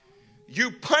rise. You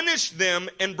punished them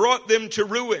and brought them to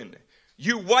ruin.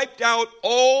 You wiped out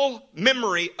all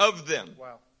memory of them.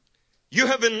 Wow. You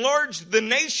have enlarged the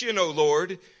nation, O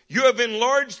Lord. You have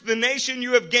enlarged the nation.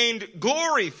 You have gained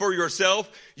glory for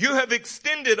yourself. You have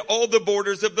extended all the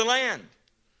borders of the land.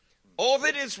 All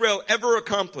that Israel ever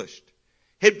accomplished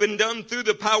had been done through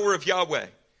the power of Yahweh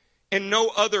and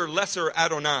no other lesser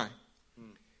Adonai.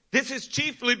 This is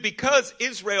chiefly because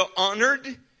Israel honored,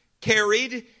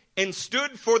 carried, and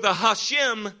stood for the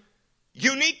Hashem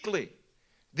uniquely.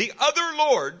 The other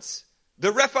lords,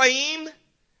 the Rephaim,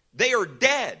 they are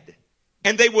dead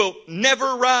and they will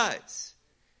never rise.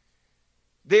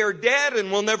 They are dead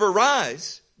and will never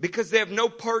rise because they have no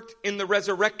part in the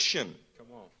resurrection.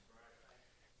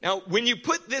 Now, when you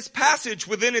put this passage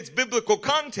within its biblical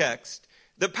context,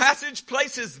 the passage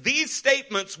places these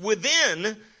statements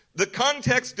within the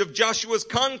context of Joshua's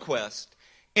conquest,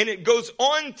 and it goes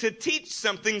on to teach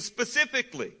something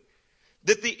specifically,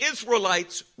 that the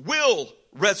Israelites will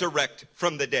resurrect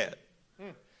from the dead,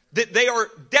 that they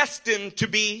are destined to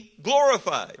be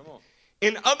glorified.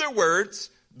 In other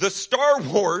words, the Star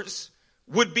Wars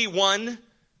would be won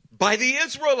by the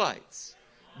Israelites.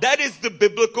 That is the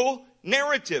biblical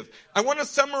narrative. I want to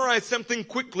summarize something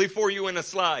quickly for you in a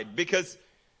slide, because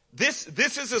this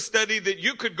is a study that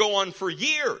you could go on for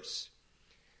years.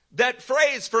 That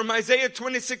phrase from Isaiah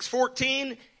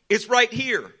 26:14 is right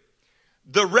here.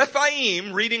 The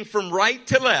Rephaim, reading from right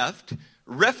to left,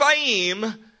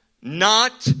 Rephaim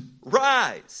not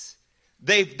rise.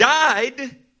 They've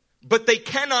died, but they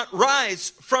cannot rise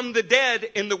from the dead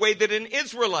in the way that an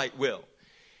Israelite will.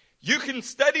 You can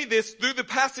study this through the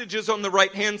passages on the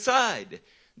right-hand side.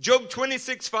 Job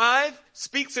 26:5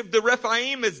 speaks of the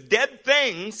Rephaim as dead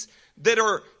things that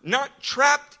are not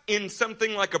trapped in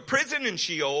something like a prison in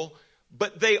Sheol,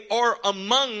 but they are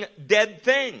among dead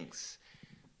things.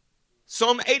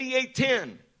 Psalm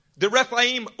 88:10, the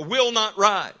Rephaim will not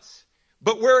rise.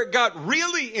 But where it got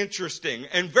really interesting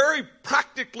and very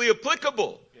practically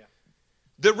applicable,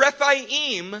 the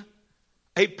Rephaim,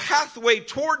 a pathway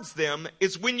towards them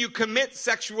is when you commit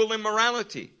sexual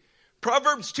immorality.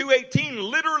 Proverbs 2:18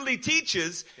 literally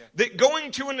teaches that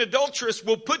going to an adulteress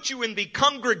will put you in the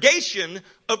congregation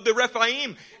of the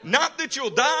Rephaim. Not that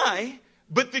you'll die,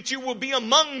 but that you will be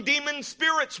among demon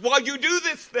spirits while you do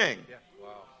this thing. Yeah.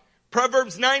 Wow.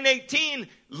 Proverbs 9:18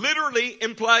 literally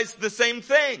implies the same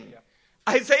thing. Yeah.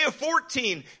 Isaiah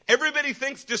 14, everybody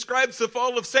thinks describes the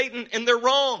fall of Satan, and they're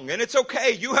wrong. And it's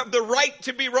okay. You have the right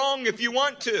to be wrong if you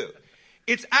want to.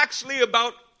 It's actually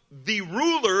about the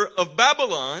ruler of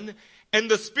Babylon, and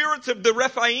the spirits of the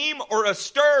Rephaim are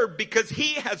astir because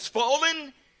he has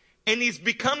fallen and he's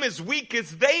become as weak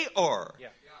as they are. Yeah.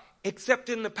 Except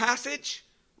in the passage,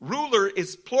 ruler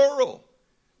is plural.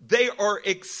 They are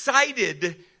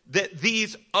excited that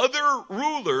these other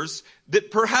rulers that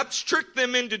perhaps tricked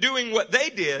them into doing what they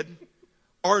did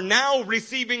are now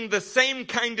receiving the same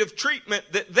kind of treatment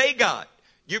that they got.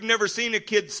 You've never seen a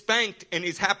kid spanked and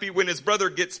he's happy when his brother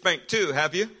gets spanked too,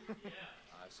 have you? Yeah,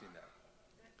 I've seen that.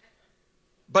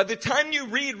 By the time you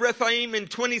read Rephaim in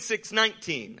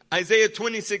 26:19, Isaiah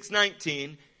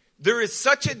 26:19, there is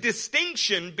such a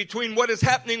distinction between what is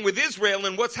happening with Israel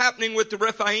and what's happening with the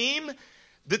Rephaim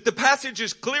that the passage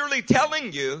is clearly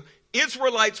telling you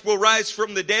Israelites will rise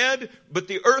from the dead, but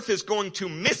the earth is going to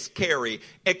miscarry,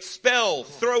 expel,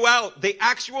 throw out. The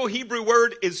actual Hebrew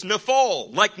word is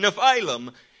nephal, like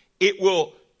Nephilim. It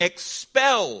will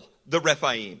expel the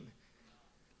Rephaim.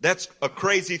 That's a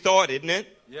crazy thought, isn't it?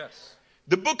 Yes.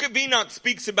 The book of Enoch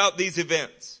speaks about these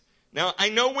events. Now, I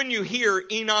know when you hear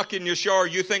Enoch and Yashar,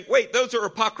 you think, wait, those are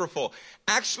apocryphal.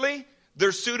 Actually, they're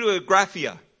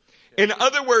pseudepigraphia. In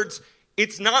other words,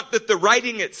 it's not that the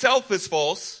writing itself is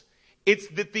false. It's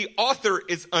that the author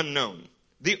is unknown.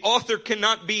 The author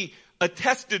cannot be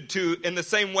attested to in the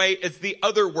same way as the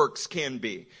other works can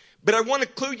be. But I want to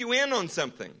clue you in on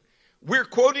something. We're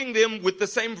quoting them with the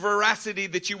same veracity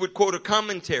that you would quote a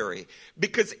commentary.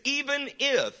 Because even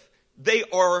if they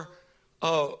are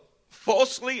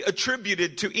falsely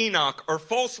attributed to Enoch or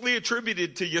falsely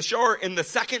attributed to Yashar in the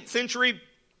 2nd century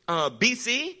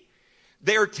BC,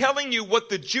 they are telling you what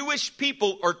the Jewish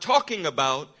people are talking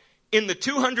about in the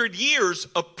 200 years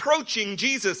approaching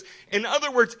Jesus. In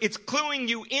other words, it's cluing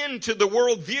you into the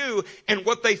worldview and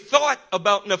what they thought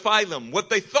about Nephilim, what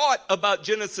they thought about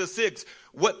Genesis 6,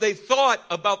 what they thought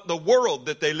about the world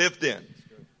that they lived in.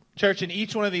 Church, in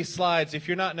each one of these slides, if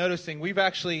you're not noticing, we've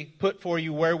actually put for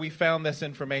you where we found this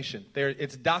information.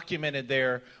 It's documented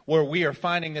there where we are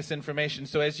finding this information.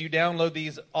 So as you download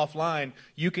these offline,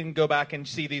 you can go back and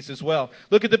see these as well.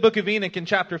 Look at the book of Enoch in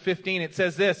chapter 15. It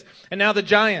says this, "And now the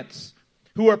giants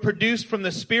who are produced from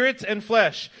the spirits and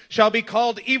flesh shall be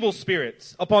called evil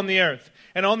spirits upon the earth,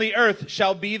 and on the earth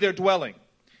shall be their dwelling.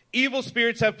 Evil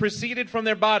spirits have proceeded from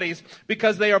their bodies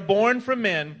because they are born from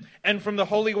men, and from the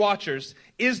holy watchers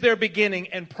is their beginning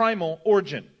and primal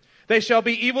origin. They shall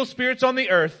be evil spirits on the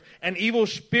earth, and evil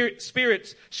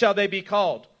spirits shall they be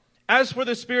called. As for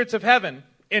the spirits of heaven,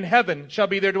 in heaven shall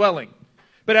be their dwelling.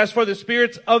 But as for the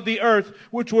spirits of the earth,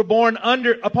 which were born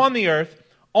upon the earth,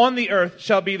 on the earth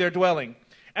shall be their dwelling.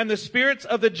 And the spirits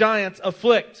of the giants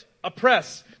afflict,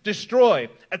 oppress, destroy,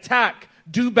 attack,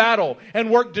 do battle, and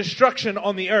work destruction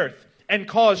on the earth, and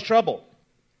cause trouble.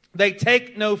 They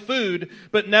take no food,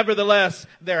 but nevertheless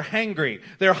they're hangry.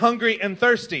 They're hungry and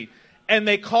thirsty, and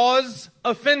they cause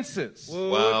offenses."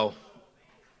 Wow.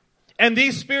 "And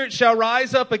these spirits shall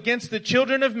rise up against the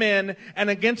children of men and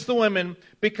against the women,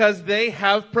 because they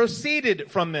have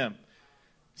proceeded from them."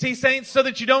 See, saints, so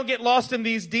that you don't get lost in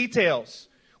these details,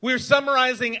 we're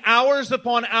summarizing hours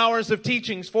upon hours of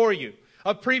teachings for you,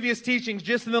 of previous teachings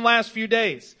just in the last few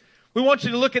days. We want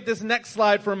you to look at this next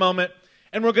slide for a moment,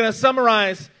 and we're going to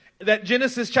summarize that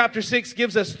Genesis chapter 6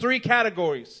 gives us 3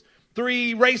 categories,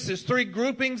 3 races, 3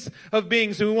 groupings of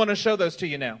beings, and we want to show those to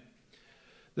you now.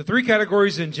 The 3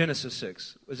 categories in Genesis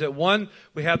 6 is that 1,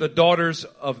 we have the daughters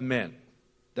of men.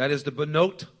 That is the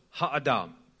Benot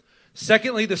HaAdam.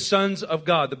 Secondly, the sons of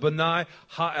God, the Benai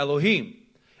HaElohim.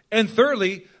 And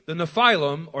thirdly, the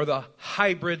Nephilim, or the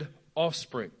hybrid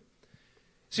offspring.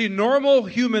 See, normal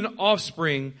human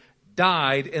offspring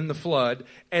died in the flood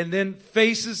and then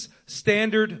faces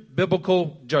standard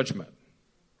biblical judgment,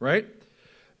 right?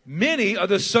 Many of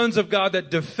the sons of God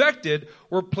that defected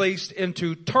were placed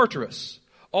into Tartarus,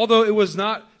 although it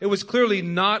was clearly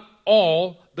not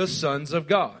all the sons of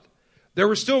God. There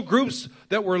were still groups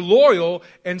that were loyal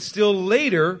and still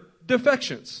later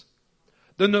defections.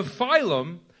 The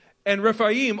Nephilim and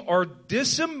Rephaim are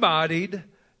disembodied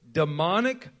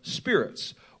demonic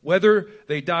spirits, whether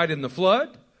they died in the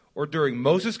flood or during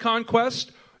Moses'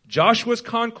 conquest, Joshua's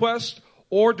conquest,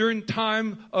 or during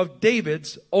time of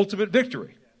David's ultimate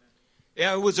victory.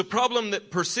 Yeah, it was a problem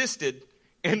that persisted,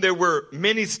 and there were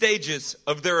many stages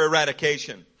of their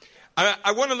eradication.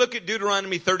 I want to look at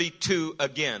Deuteronomy 32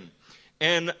 again.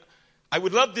 And I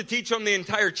would love to teach on the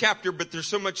entire chapter, but there's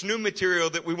so much new material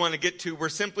that we want to get to. We're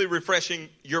simply refreshing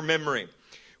your memory.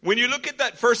 When you look at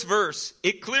that first verse,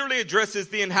 it clearly addresses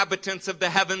the inhabitants of the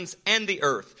heavens and the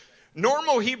earth.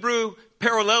 Normal Hebrew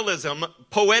parallelism,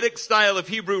 poetic style of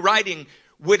Hebrew writing,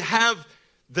 would have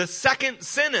the second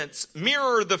sentence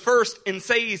mirror the first and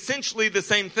say essentially the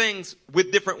same things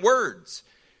with different words.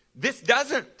 This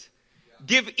doesn't.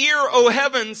 Give ear, O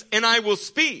heavens, and I will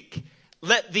speak.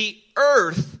 Let the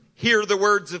earth hear the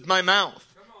words of my mouth.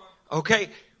 Okay,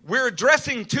 we're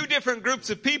addressing 2 different groups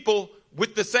of people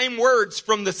with the same words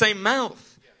from the same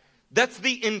mouth. That's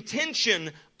the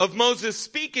intention of Moses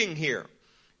speaking here.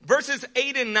 Verses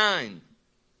 8 and 9.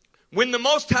 When the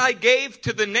Most High gave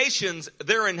to the nations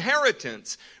their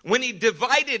inheritance, when he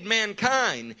divided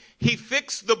mankind, he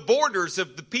fixed the borders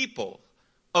of the people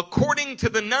according to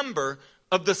the number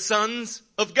of the sons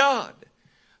of God.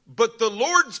 But the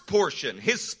Lord's portion,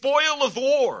 his spoil of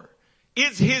war,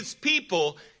 is his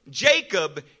people,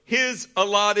 Jacob, his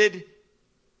allotted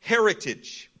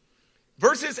heritage.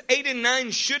 Verses 8 and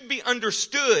 9 should be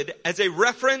understood as a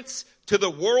reference to the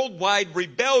worldwide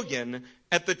rebellion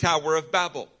at the Tower of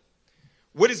Babel.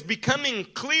 What is becoming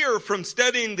clear from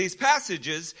studying these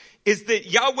passages is that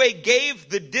Yahweh gave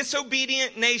the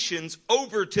disobedient nations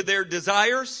over to their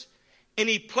desires, and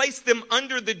he placed them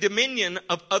under the dominion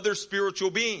of other spiritual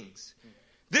beings.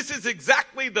 This is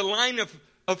exactly the line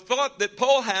of thought that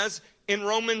Paul has in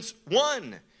Romans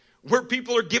 1, where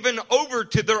people are given over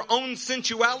to their own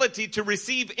sensuality to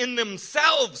receive in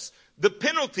themselves the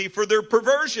penalty for their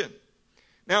perversion.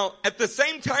 Now, at the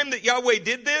same time that Yahweh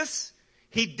did this,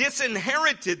 he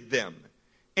disinherited them,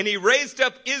 and he raised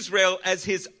up Israel as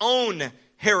his own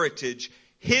heritage,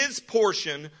 his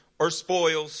portion or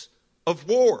spoils of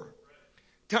war.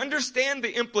 To understand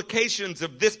the implications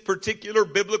of this particular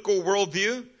biblical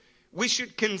worldview, we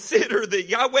should consider that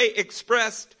Yahweh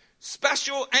expressed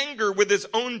special anger with his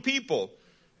own people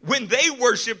when they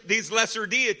worshiped these lesser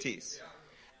deities.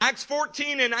 Acts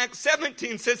 14 and Acts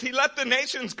 17 says he let the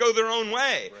nations go their own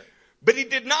way. Right. But he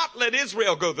did not let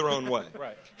Israel go their own way.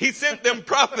 Right. He sent them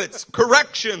prophets,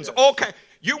 corrections, all kinds.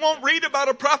 You won't read about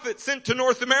a prophet sent to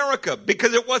North America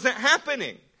because it wasn't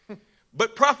happening.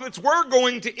 But prophets were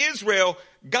going to Israel.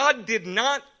 God did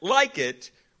not like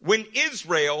it when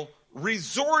Israel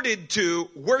resorted to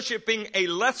worshiping a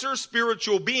lesser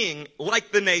spiritual being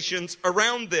like the nations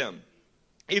around them.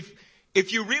 If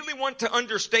you really want to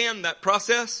understand that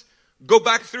process, go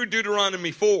back through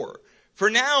Deuteronomy 4. For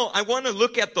now, I want to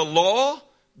look at the law,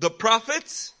 the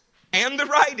prophets, and the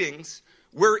writings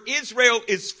where Israel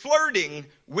is flirting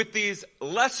with these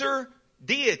lesser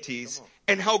deities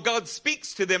and how God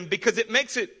speaks to them, because it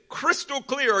makes it crystal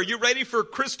clear. Are you ready for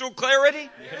crystal clarity?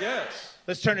 Yes.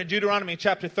 Let's turn to Deuteronomy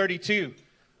chapter 32,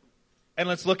 and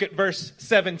let's look at verse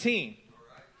 17.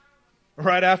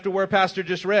 Right after where Pastor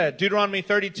just read. Deuteronomy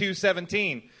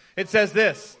 32:17. It says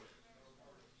this.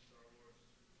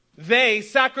 They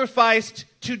sacrificed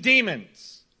to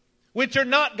demons, which are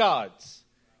not gods.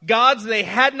 Gods they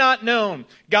had not known.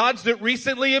 Gods that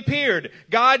recently appeared.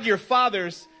 God your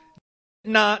fathers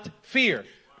did not fear.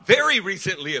 Very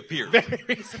recently appeared. Very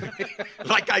recently.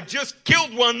 Like I just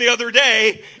killed one the other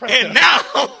day, and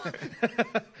now...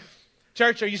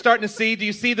 Church, are you starting to see? Do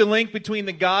you see the link between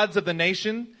the gods of the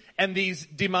nation and these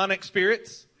demonic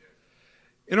spirits?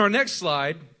 In our next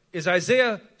slide is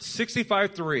Isaiah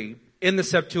 65:3 in the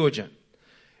Septuagint.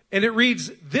 And it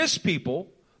reads, "This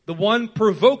people, the one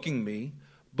provoking me,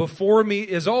 before me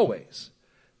is always.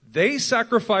 They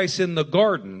sacrifice in the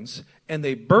gardens, and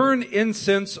they burn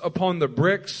incense upon the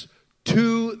bricks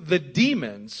to the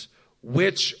demons,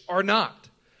 which are not."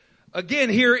 Again,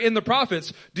 here in the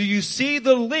prophets, do you see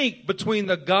the link between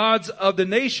the gods of the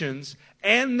nations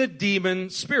and the demon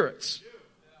spirits?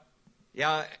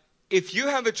 Yeah, if you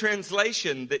have a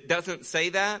translation that doesn't say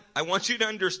that, I want you to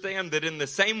understand that in the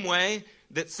same way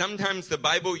that sometimes the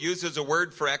Bible uses a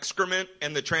word for excrement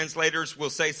and the translators will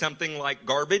say something like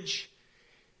garbage,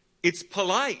 it's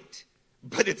polite,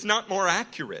 but it's not more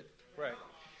accurate. Right.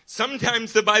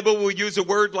 Sometimes the Bible will use a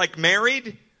word like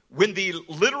married when the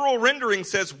literal rendering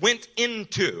says went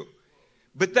into,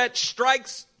 but that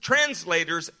strikes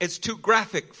translators as too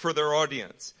graphic for their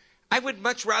audience. I would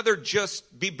much rather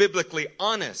just be biblically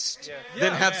honest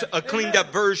than have a cleaned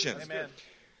up version. Amen.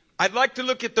 I'd like to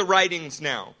look at the writings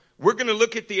now. We're going to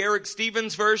look at the Eric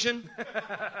Stevens version,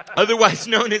 otherwise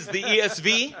known as the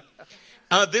ESV.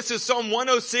 This is Psalm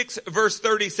 106, verse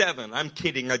 37. I'm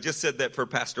kidding. I just said that for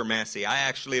Pastor Massey. I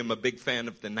actually am a big fan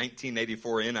of the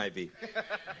 1984 NIV.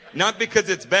 Not because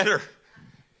it's better.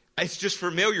 It's just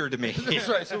familiar to me. That's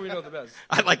right, so we know the best.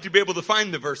 I like to be able to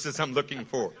find the verses I'm looking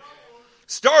for.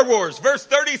 Star Wars, verse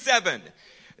 37.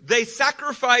 They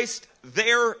sacrificed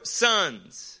their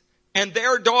sons and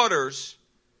their daughters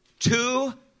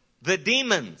to the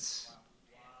demons.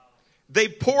 They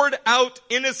poured out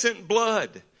innocent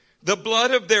blood, the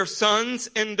blood of their sons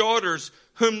and daughters,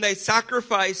 whom they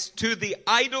sacrificed to the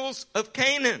idols of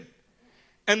Canaan.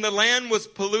 And the land was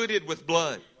polluted with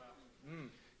blood.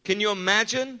 Can you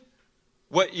imagine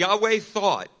what Yahweh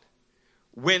thought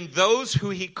when those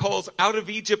who he calls out of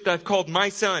Egypt, I've called my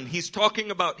son, he's talking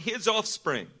about his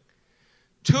offspring,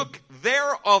 took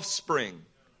their offspring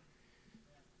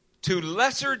to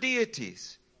lesser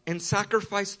deities and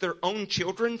sacrificed their own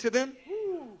children to them?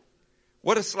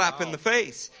 What a slap in the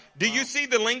face. Do you see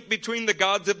the link between the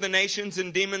gods of the nations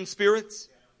and demon spirits?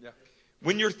 Yeah.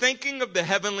 When you're thinking of the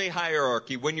heavenly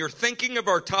hierarchy, when you're thinking of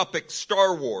our topic,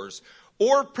 Star Wars,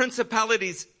 or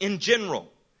principalities in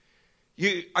general,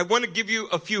 I want to give you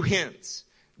a few hints.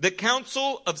 The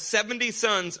council of 70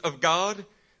 sons of God,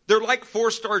 they're like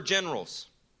 4-star generals.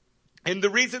 And the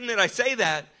reason that I say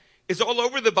that is all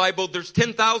over the Bible, there's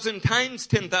 10,000 times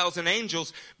 10,000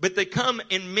 angels, but they come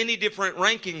in many different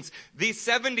rankings. These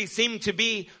 70 seem to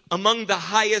be among the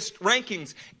highest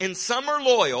rankings. And some are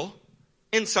loyal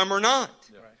and some are not.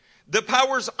 The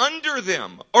powers under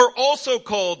them are also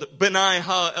called B'nai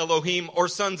Ha Elohim, or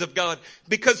sons of God,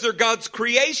 because they're God's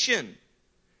creation.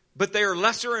 But they are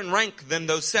lesser in rank than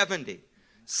those 70.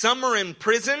 Some are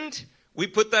imprisoned. We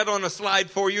put that on a slide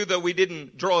for you, though we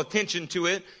didn't draw attention to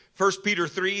it. 1 Peter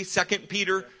 3, 2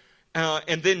 Peter,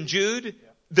 and then Jude.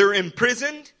 They're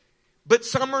imprisoned, but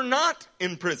some are not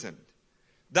imprisoned.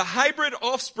 The hybrid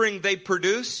offspring they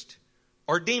produced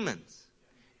are demons.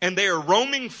 And they are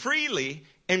roaming freely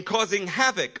and causing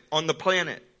havoc on the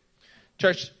planet.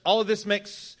 Church, all of this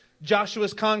makes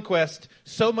Joshua's conquest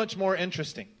so much more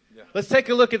interesting. Yeah. Let's take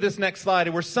a look at this next slide.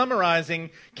 And we're summarizing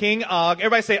King Og.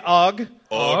 Everybody say Og.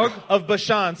 Og. Of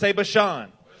Bashan. Say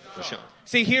Bashan. Bashan.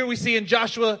 See, here we see in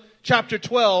Joshua chapter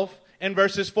 12 and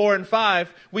verses 4 and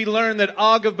 5, we learn that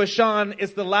Og of Bashan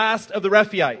is the last of the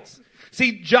Rephaites.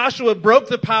 See, Joshua broke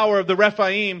the power of the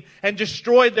Rephaim and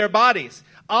destroyed their bodies.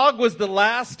 Og was the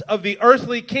last of the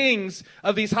earthly kings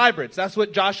of these hybrids. That's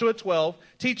what Joshua 12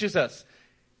 teaches us.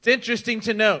 It's interesting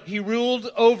to note, he ruled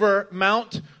over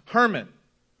Mount Hermon.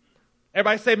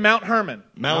 Everybody say Mount Hermon.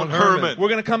 Mount Hermon. We're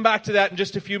going to come back to that in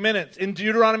just a few minutes. In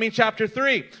Deuteronomy chapter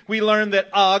 3, we learn that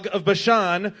Og of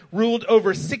Bashan ruled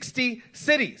over 60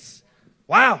 cities.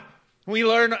 Wow. We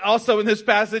learn also in this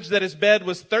passage that his bed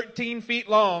was 13 feet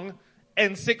long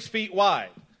and 6 feet wide.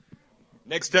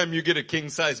 Next time you get a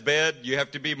king-size bed, you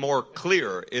have to be more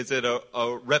clear. Is it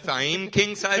a Rephaim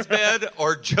king-size bed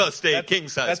or just a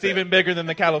king-size bed? That's even bigger than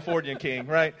the California king,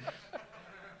 right?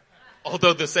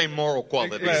 Although the same moral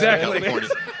quality. Exactly. California.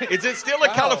 Is it still a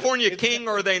California king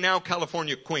or are they now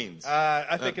California queens?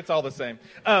 I think it's all the same.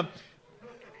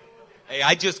 Hey,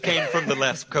 I just came from the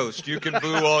left coast. You can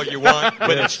boo all you want,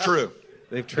 but it's true.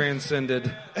 They've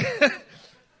transcended.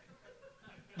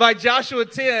 By Joshua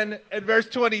 10 and verse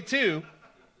 22,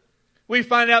 we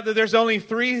find out that there's only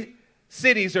 3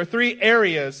 cities or 3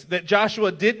 areas that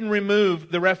Joshua didn't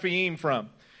remove the Rephaim from.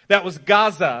 That was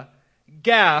Gaza,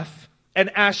 Gath, and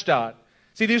Ashdod.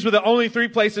 See, these were the only 3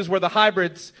 places where the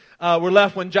hybrids were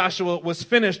left when Joshua was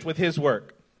finished with his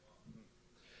work.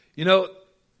 You know,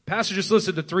 Pastor just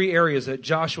listed the 3 areas that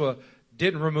Joshua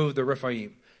didn't remove the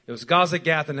Rephaim. It was Gaza,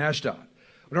 Gath, and Ashdod.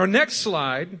 And our next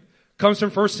slide comes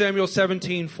from 1 Samuel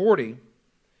 17:40.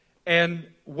 And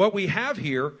what we have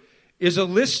here is a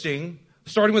listing,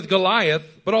 starting with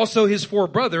Goliath, but also his 4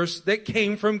 brothers that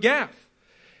came from Gath.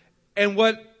 And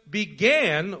what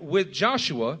began with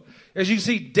Joshua, as you can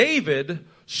see, David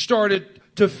started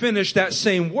to finish that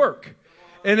same work.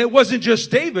 And it wasn't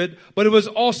just David, but it was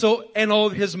also and all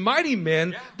of his mighty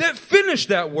men that finished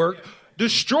that work,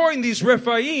 destroying these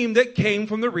Rephaim that came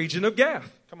from the region of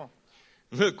Gath. Come on.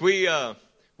 Look, we have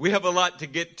a lot to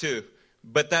get to,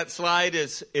 but that slide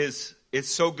is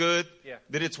so good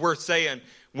that it's worth saying.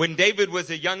 When David was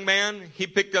a young man, he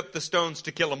picked up the stones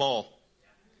to kill them all.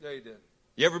 Yeah, he did.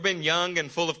 You ever been young and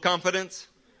full of confidence?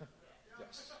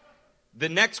 Yes. The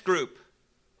next group,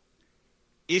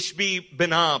 Ishbi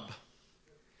Benob.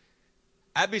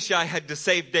 Abishai had to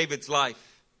save David's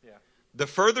life. Yeah. The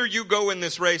further you go in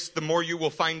this race, the more you will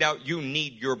find out you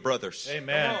need your brothers.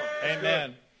 Amen.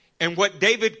 Amen. And what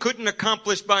David couldn't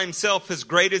accomplish by himself, as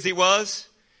great as he was,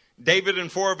 David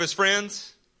and 4 of his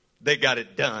friends, they got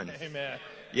it done. Amen.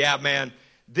 Yeah, man.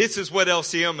 This is what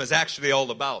LCM is actually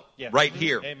all about, right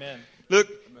here. Amen. Look,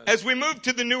 as we move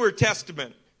to the Newer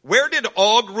Testament, where did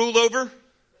Og rule over?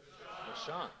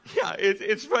 Bashan. Yeah,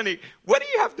 it's funny. What do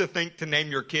you have to think to name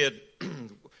your kid?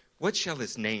 What shall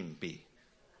his name be?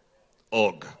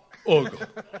 Og. Og.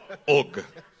 Og.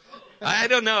 I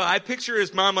don't know. I picture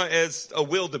his mama as a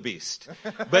wildebeest.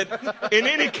 But in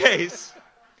any case,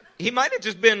 he might have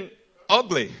just been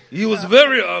ugly. He was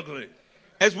very ugly.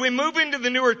 As we move into the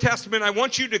Newer Testament, I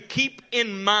want you to keep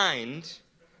in mind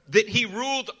that he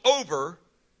ruled over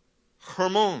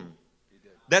Hermon.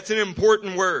 That's an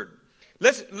important word.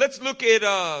 Let's look at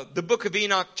the book of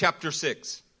Enoch, chapter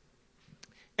 6.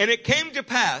 And it came to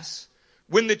pass,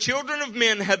 when the children of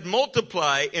men had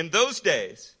multiplied in those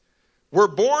days, were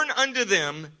born unto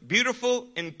them beautiful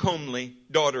and comely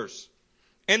daughters.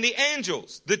 And the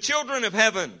angels, the children of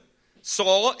heaven,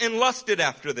 saw and lusted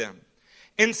after them,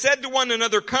 and said to one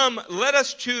another, Come, let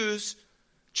us choose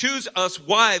us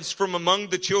wives from among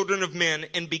the children of men,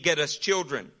 and beget us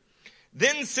children.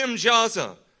 Then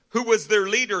Simjaza, who was their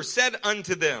leader, said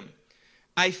unto them,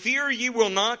 I fear ye will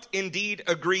not indeed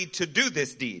agree to do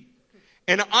this deed,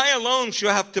 and I alone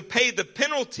shall have to pay the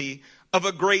penalty of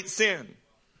a great sin.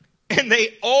 And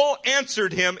they all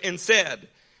answered him and said,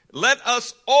 let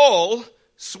us all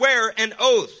swear an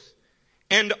oath,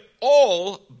 and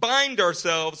all bind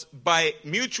ourselves by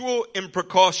mutual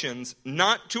imprecations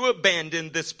not to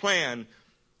abandon this plan,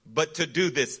 but to do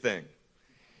this thing.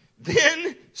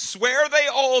 Then swear they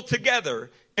all together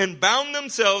and bound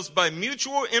themselves by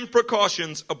mutual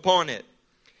imprecations upon it.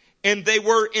 And they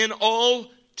were in all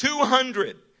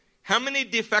 200. How many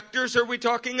defectors are we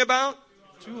talking about?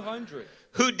 200.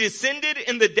 Who descended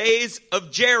in the days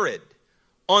of Jared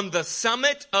on the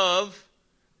summit of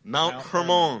Mount Hermon.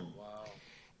 Wow.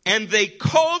 And they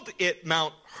called it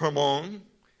Mount Hermon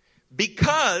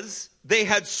because they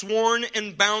had sworn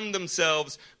and bound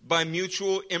themselves by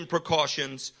mutual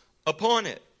imprecations upon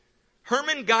it.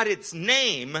 Hermon got its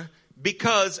name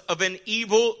because of an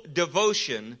evil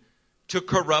devotion to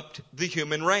corrupt the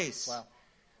human race. Wow.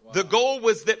 Wow. The goal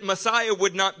was that Messiah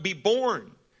would not be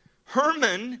born.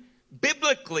 Hermon,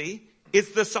 biblically,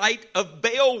 is the site of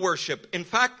Baal worship. In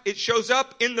fact, it shows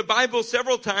up in the Bible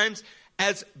several times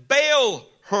as Baal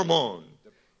Hermon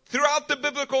throughout the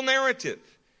biblical narrative.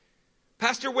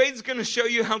 Pastor Wade's going to show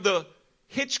you how the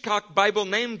Hitchcock Bible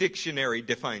Name Dictionary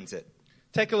defines it.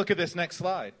 Take a look at this next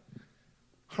slide.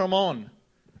 Hermon,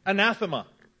 anathema.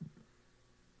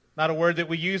 Not a word that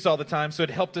we use all the time, so it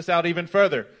helped us out even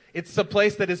further. It's a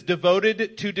place that is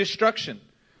devoted to destruction.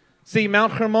 See,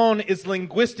 Mount Hermon is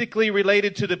linguistically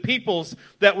related to the peoples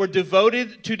that were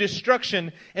devoted to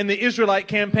destruction in the Israelite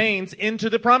campaigns into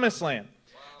the Promised Land.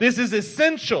 This is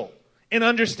essential in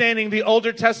understanding the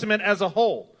Older Testament as a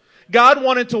whole. God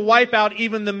wanted to wipe out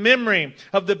even the memory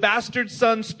of the bastard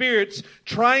son spirits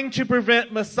trying to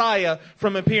prevent Messiah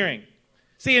from appearing.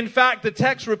 See, in fact, the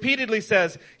text repeatedly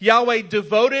says, Yahweh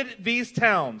devoted these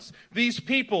towns, these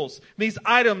peoples, these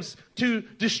items to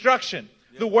destruction.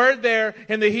 The word there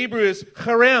in the Hebrew is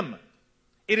cherem.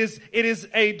 It is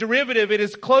a derivative. It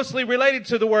is closely related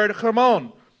to the word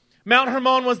Hermon. Mount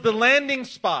Hermon was the landing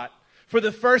spot for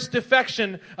the first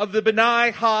defection of the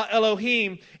B'nai Ha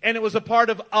Elohim, and it was a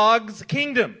part of Og's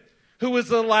kingdom, who was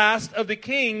the last of the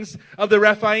kings of the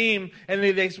Rephaim, and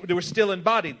they were still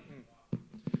embodied.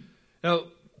 Now,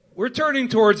 we're turning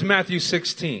towards Matthew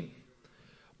 16.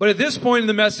 But at this point in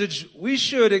the message, we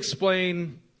should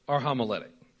explain our homiletic.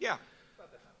 Yeah.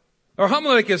 Our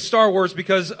homiletic is Star Wars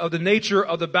because of the nature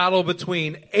of the battle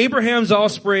between Abraham's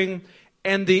offspring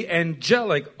and the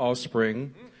angelic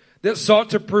offspring that sought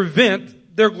to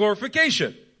prevent their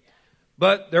glorification.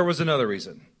 But there was another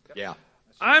reason. Yeah.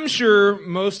 I'm sure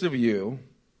most of you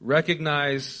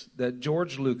recognize that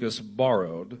George Lucas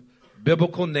borrowed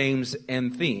biblical names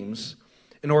and themes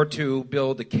in order to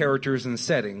build the characters and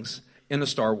settings in the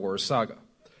Star Wars saga.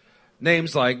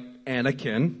 Names like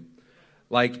Anakin,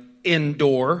 like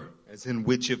Endor. As in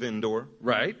Witch of Endor.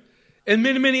 Right. And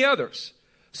many, many others.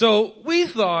 So we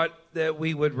thought that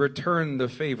we would return the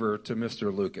favor to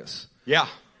Mr. Lucas. Yeah.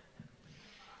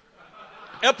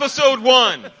 Episode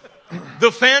 1,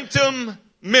 The Phantom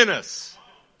Menace.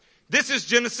 This is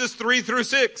Genesis 3 through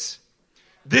 6.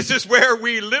 This is where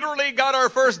we literally got our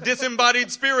first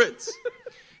disembodied spirits.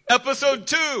 Episode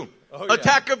 2,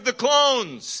 Attack of the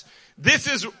Clones. This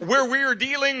is where we are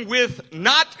dealing with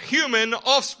not human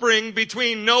offspring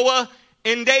between Noah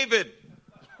and David.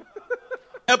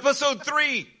 Episode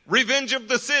 3, Revenge of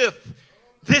the Sith.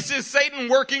 This is Satan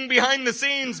working behind the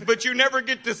scenes, but you never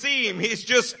get to see him. He's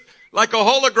just like a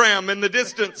hologram in the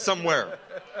distance somewhere.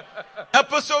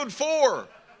 Episode 4,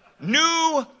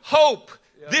 New Hope.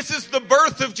 This is the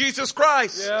birth of Jesus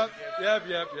Christ. Yep.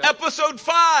 Episode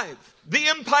 5, The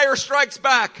Empire Strikes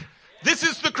Back. This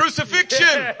is the crucifixion.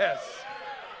 Yes.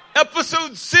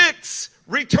 Episode 6,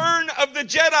 Return of the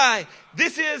Jedi.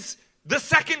 This is the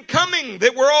second coming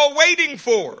that we're all waiting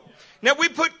for. Now we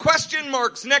put question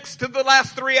marks next to the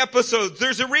last 3 episodes.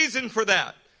 There's a reason for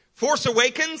that. Force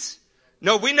Awakens?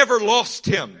 No, we never lost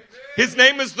him. His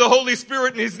name is the Holy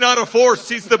Spirit and he's not a force.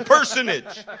 He's the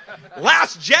personage.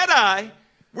 Last Jedi,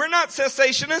 we're not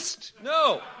cessationists.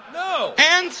 No.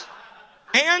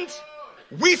 And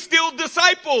we still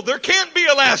disciple. There can't be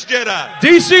a Last Jedi.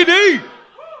 DCD.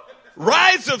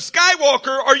 Rise of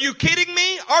Skywalker, are you kidding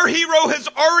me? Our hero has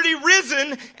already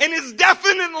risen and is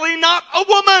definitely not a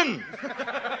woman.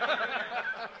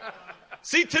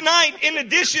 See, tonight, in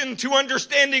addition to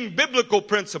understanding biblical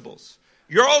principles,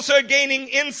 you're also gaining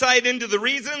insight into the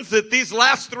reasons that these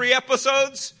last 3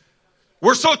 episodes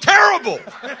were so terrible.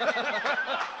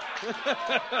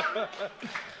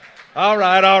 All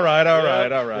right.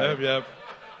 Yep.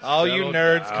 All you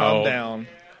nerds, calm down.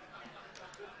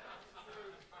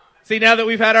 See, now that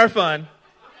we've had our fun,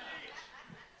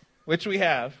 which we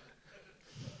have,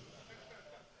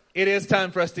 it is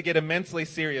time for us to get immensely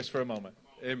serious for a moment.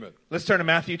 Amen. Let's turn to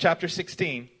Matthew chapter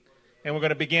 16, and we're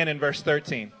going to begin in verse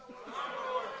 13.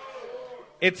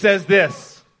 It says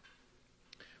this: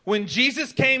 when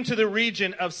Jesus came to the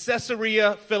region of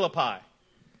Caesarea Philippi.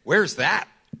 Where's that?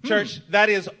 Church, that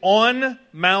is on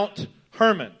Mount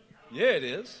Hermon. Yeah, it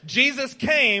is. Jesus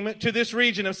came to this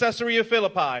region of Caesarea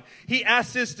Philippi. He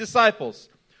asked his disciples,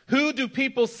 "Who do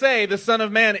people say the Son of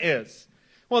Man is?"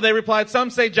 Well, they replied, "Some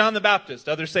say John the Baptist,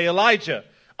 others say Elijah.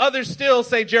 Others still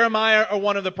say Jeremiah or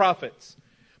one of the prophets."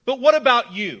 "But what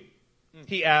about you?"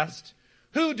 he asked.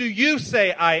 "Who do you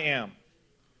say I am?"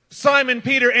 Simon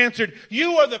Peter answered,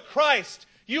 "You are the Christ.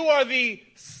 You are the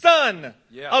Son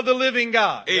of the living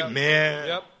God." Amen.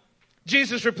 Yep.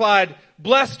 Jesus replied,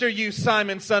 "Blessed are you,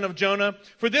 Simon, son of Jonah,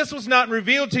 for this was not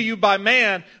revealed to you by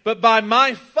man, but by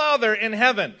my Father in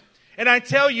heaven. And I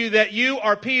tell you that you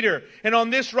are Peter, and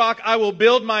on this rock I will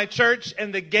build my church,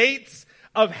 and the gates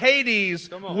of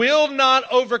Hades will not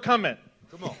overcome it."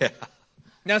 Come on. Yeah.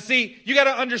 Now see, you got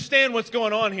to understand what's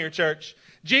going on here, church.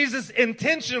 Jesus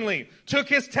intentionally took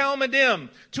his talmudim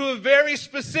to a very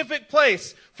specific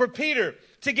place for Peter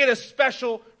to get a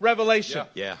special revelation.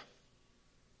 Yeah.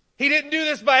 He didn't do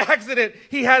this by accident.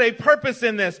 He had a purpose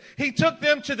in this. He took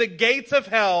them to the gates of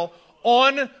hell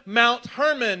on Mount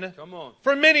Hermon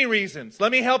for many reasons.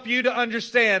 Let me help you to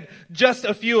understand just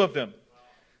a few of them.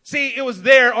 See, it was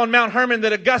there on Mount Hermon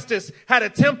that Augustus had a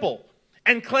temple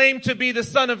and claimed to be the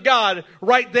Son of God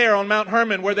right there on Mount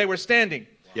Hermon where they were standing.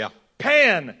 Yeah.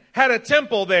 Pan had a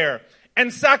temple there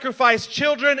and sacrificed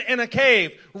children in a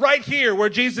cave right here where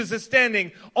Jesus is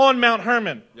standing on Mount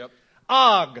Hermon. Yep.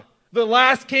 Og, the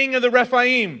last king of the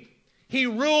Rephaim, he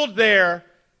ruled there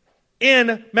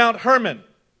in Mount Hermon.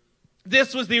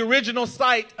 This was the original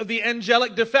site of the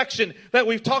angelic defection that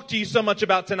we've talked to you so much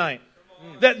about tonight.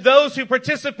 That those who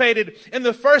participated in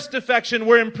the first defection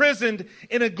were imprisoned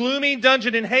in a gloomy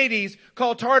dungeon in Hades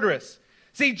called Tartarus.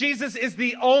 See, Jesus is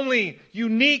the only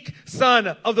unique Son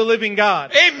of the living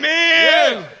God.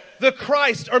 Amen. The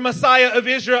Christ or Messiah of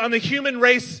Israel and the human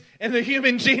race and the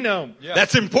human genome. Yeah.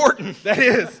 That's important. That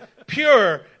is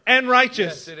pure and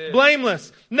righteous, Yes, it is.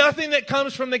 blameless. Nothing that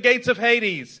comes from the gates of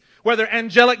Hades, whether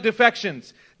angelic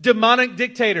defections, demonic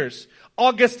dictators,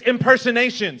 august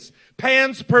impersonations,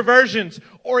 Pan's perversions,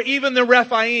 or even the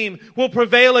Rephaim will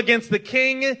prevail against the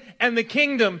king and the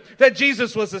kingdom that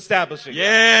Jesus was establishing.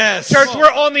 Yes. Church,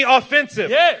 we're on the offensive.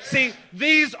 Yes. See,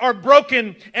 these are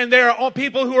broken and there are all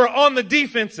people who are on the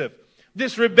defensive. The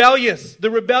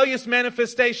rebellious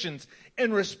manifestations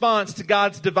in response to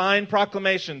God's divine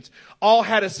proclamations all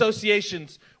had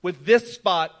associations with this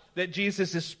spot that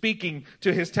Jesus is speaking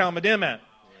to his talmudim at.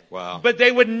 Wow. But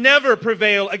they would never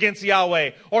prevail against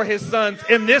Yahweh or his sons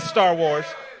in this Star Wars.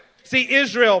 See,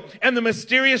 Israel and the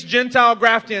mysterious Gentile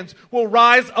graft-ins will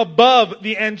rise above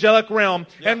the angelic realm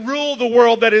and rule the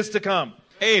world that is to come.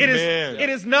 Amen. It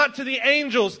is not to the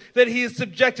angels that he has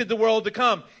subjected the world to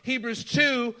come. Hebrews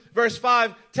 2 verse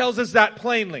 5 tells us that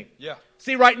plainly. Yeah.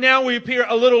 See, right now we appear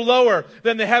a little lower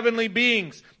than the heavenly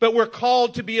beings, but we're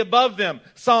called to be above them.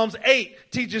 Psalms 8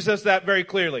 teaches us that very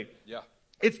clearly. Yeah.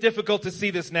 It's difficult to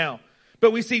see this now. But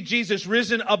we see Jesus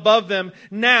risen above them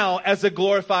now as a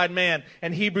glorified man.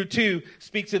 And Hebrew 2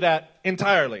 speaks to that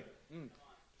entirely.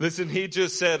 Listen, he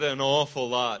just said an awful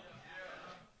lot.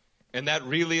 And that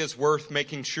really is worth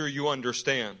making sure you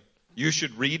understand. You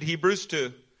should read Hebrews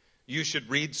 2. You should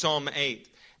read Psalm 8.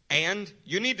 And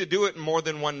you need to do it in more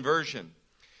than one version.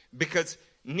 Because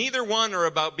neither one are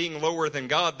about being lower than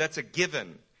God. That's a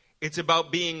given. It's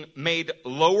about being made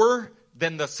lower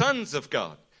than the sons of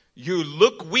God. You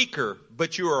look weaker,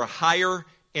 but you are higher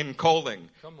in calling.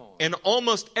 Come on. And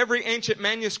almost every ancient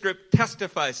manuscript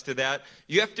testifies to that.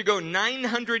 You have to go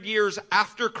 900 years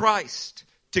after Christ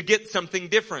to get something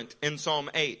different in Psalm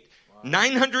 8. Wow.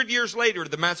 900 years later,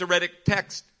 the Masoretic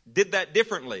text did that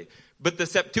differently. But the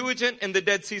Septuagint and the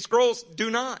Dead Sea Scrolls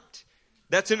do not.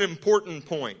 That's an important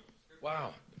point.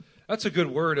 Wow. That's a good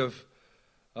word of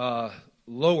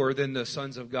lower than the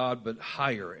sons of God, but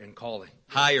higher in calling.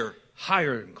 Higher.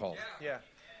 Higher in calling. Yeah.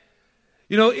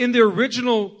 You know, in the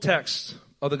original text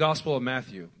of the Gospel of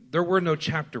Matthew, there were no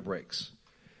chapter breaks.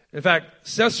 In fact,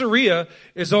 Caesarea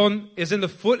is in the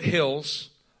foothills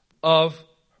of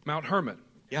Mount Hermon.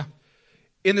 Yeah.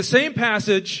 In the same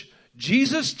passage,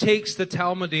 Jesus takes the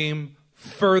talmudim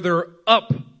further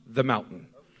up the mountain.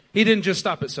 He didn't just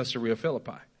stop at Caesarea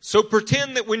Philippi. So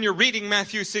pretend that when you're reading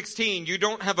Matthew 16, you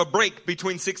don't have a break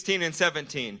between 16 and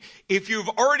 17. If you've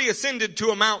already ascended to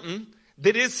a mountain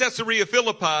that is Caesarea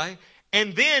Philippi,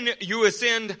 and then you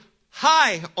ascend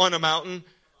high on a mountain,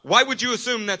 why would you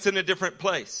assume that's in a different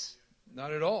place?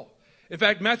 Not at all. In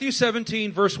fact, Matthew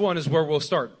 17, verse 1 is where we'll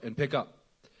start and pick up.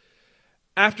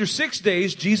 After 6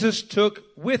 days, Jesus took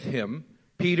with him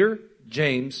Peter,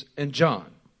 James, and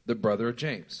John, the brother of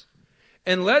James,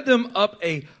 and led them up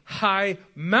a high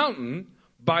mountain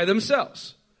by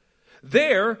themselves.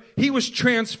 There he was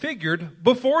transfigured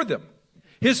before them.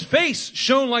 His face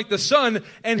shone like the sun,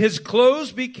 and his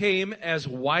clothes became as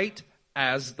white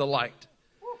as the light.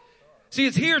 See,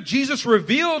 it's here Jesus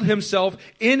revealed himself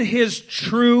in his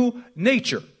true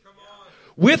nature,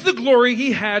 with the glory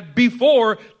he had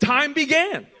before time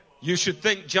began. You should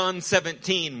think John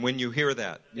 17 when you hear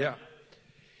that. Yeah.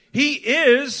 He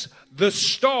is the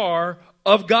star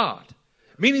of God,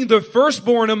 meaning the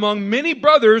firstborn among many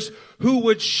brothers who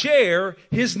would share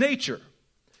his nature.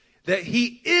 That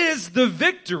he is the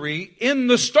victory in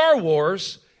the Star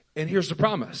Wars. And here's the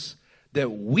promise,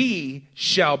 that we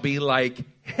shall be like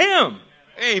him.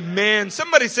 Amen.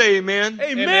 Somebody say amen.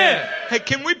 Amen. Hey,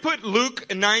 can we put Luke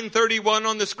 9:31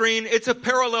 on the screen? It's a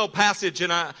parallel passage,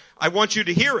 and I want you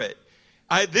to hear it.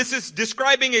 This is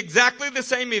describing exactly the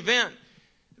same event.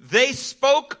 They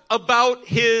spoke about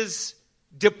his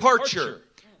departure.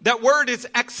 That word is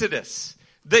exodus.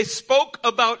 They spoke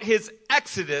about his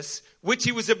exodus, which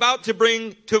he was about to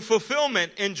bring to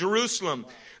fulfillment in Jerusalem.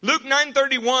 Luke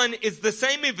 9:31 is the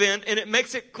same event, and it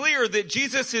makes it clear that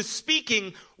Jesus is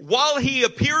speaking while he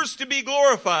appears to be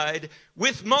glorified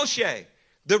with Moshe,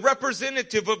 the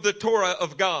representative of the Torah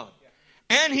of God.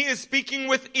 And he is speaking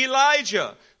with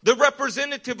Elijah, the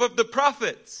representative of the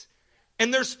prophets.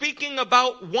 And they're speaking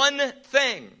about one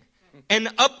thing, an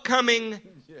upcoming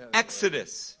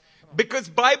exodus. Because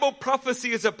Bible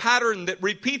prophecy is a pattern that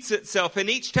repeats itself, and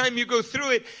each time you go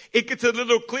through it, it gets a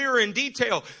little clearer in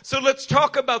detail. So let's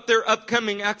talk about their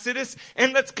upcoming exodus,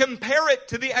 and let's compare it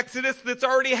to the exodus that's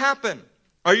already happened.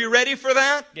 Are you ready for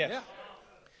that? Yes.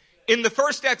 In the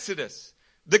first exodus,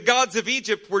 the gods of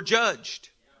Egypt were judged,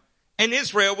 and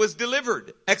Israel was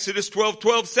delivered. Exodus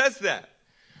 12:12 says that.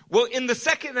 Well, in the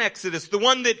second exodus, the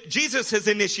one that Jesus has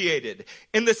initiated,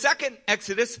 in the second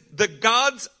exodus, the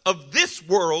gods of this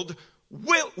world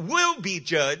will be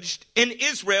judged, and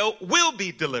Israel will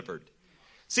be delivered.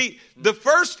 See, the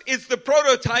first is the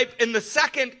prototype, and the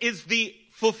second is the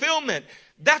fulfillment.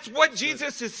 That's what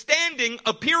Jesus is standing,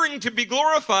 appearing to be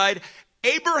glorified.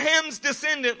 Abraham's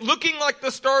descendant, looking like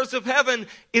the stars of heaven,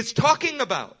 is talking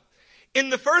about. In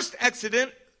the first exodus,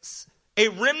 a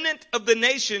remnant of the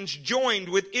nations joined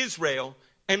with Israel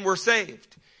and were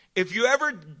saved. If you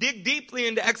ever dig deeply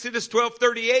into Exodus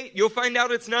 12:38, you'll find out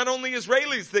it's not only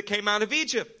Israelis that came out of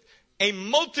Egypt. A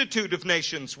multitude of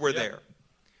nations were there.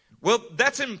 Well,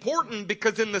 that's important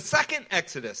because in the second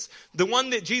Exodus, the one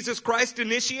that Jesus Christ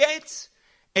initiates,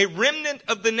 a remnant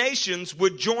of the nations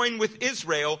would join with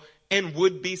Israel and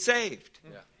would be saved.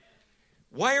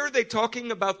 Why are they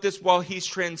talking about this while he's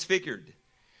transfigured?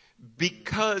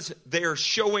 Because they are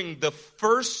showing the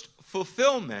first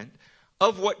fulfillment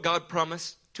of what God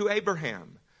promised to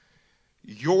Abraham.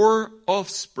 Your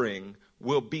offspring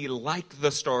will be like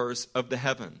the stars of the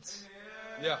heavens.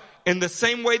 Yeah. In the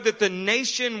same way that the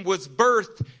nation was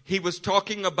birthed, he was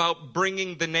talking about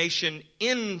bringing the nation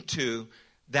into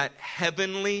that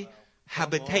heavenly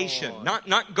habitation.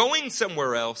 Not going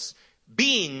somewhere else,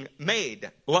 being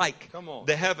made like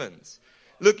the heavens.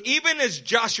 Look, even as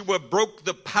Joshua broke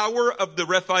the power of the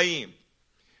Rephaim,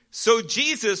 so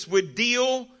Jesus would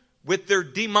deal with their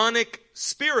demonic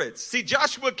spirits. See,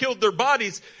 Joshua killed their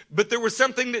bodies, but there was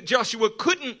something that Joshua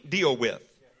couldn't deal with.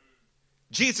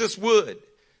 Jesus would.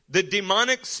 The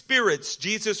demonic spirits,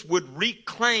 Jesus would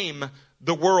reclaim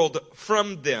the world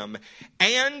from them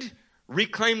and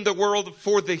reclaim the world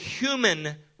for the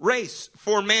human race,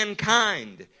 for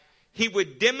mankind. He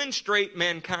would demonstrate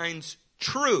mankind's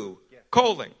true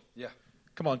calling. Yeah.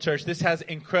 Come on, church. This has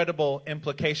incredible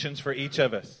implications for each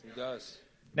of us. It does.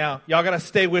 Now, y'all got to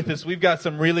stay with us. We've got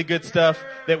some really good stuff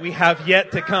that we have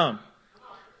yet to come.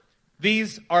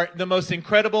 These are the most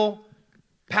incredible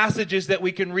passages that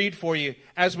we can read for you.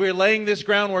 As we're laying this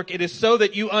groundwork, it is so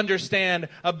that you understand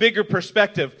a bigger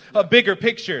perspective, a bigger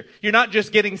picture. You're not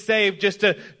just getting saved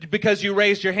because you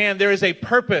raised your hand. There is a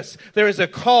purpose. There is a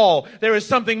call. There is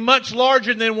something much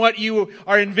larger than what you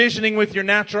are envisioning with your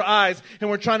natural eyes. And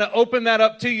we're trying to open that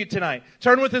up to you tonight.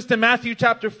 Turn with us to Matthew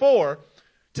chapter 4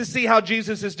 to see how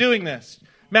Jesus is doing this.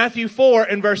 Matthew 4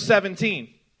 and verse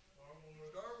 17.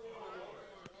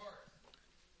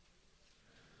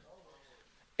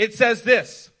 It says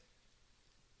this: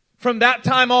 from that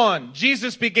time on,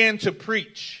 Jesus began to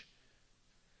preach,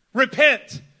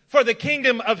 repent, for the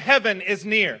kingdom of heaven is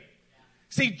near.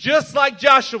 See, just like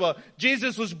Joshua,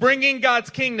 Jesus was bringing God's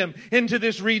kingdom into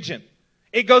this region.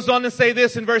 It goes on to say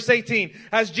this in verse 18.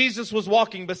 As Jesus was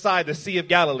walking beside the Sea of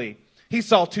Galilee, he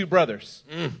saw two brothers.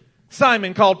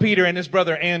 Simon called Peter and his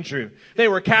brother Andrew. They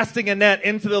were casting a net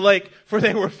into the lake, for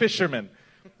they were fishermen.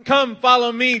 Come,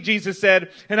 follow me, Jesus said,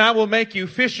 and I will make you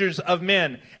fishers of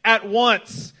men. At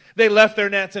once they left their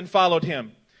nets and followed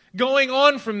him. Going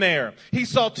on from there, he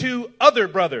saw two other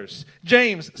brothers,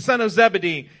 James, son of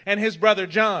Zebedee, and his brother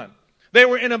John. They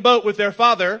were in a boat with their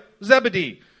father,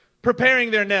 Zebedee,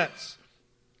 preparing their nets.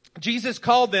 Jesus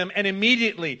called them, and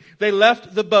immediately they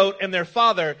left the boat and their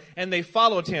father, and they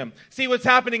followed him. See, what's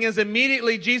happening is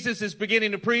immediately Jesus is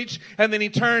beginning to preach, and then he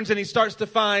turns and he starts to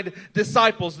find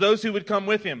disciples, those who would come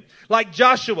with him. Like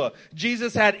Joshua,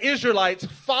 Jesus had Israelites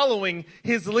following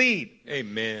his lead.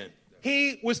 Amen.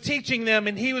 He was teaching them,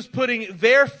 and he was putting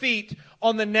their feet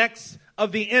on the necks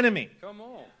of the enemy. Come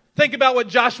on. Think about what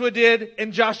Joshua did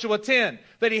in Joshua 10,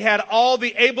 that he had all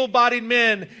the able-bodied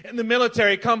men in the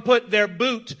military come put their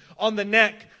boot on the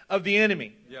neck of the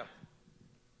enemy. Yeah.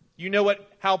 You know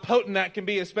how potent that can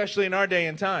be, especially in our day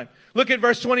and time. Look at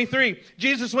verse 23.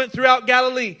 Jesus went throughout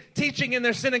Galilee, teaching in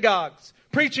their synagogues,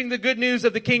 preaching the good news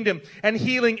of the kingdom, and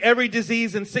healing every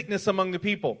disease and sickness among the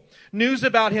people. News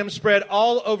about him spread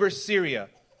all over Syria.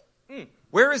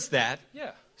 Where is that?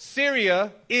 Yeah.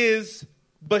 Syria is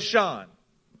Bashan.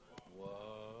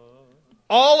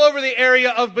 All over the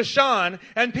area of Bashan,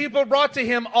 and people brought to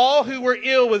him all who were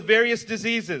ill with various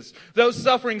diseases, those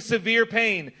suffering severe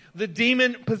pain, the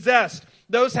demon-possessed,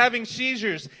 those having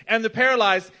seizures, and the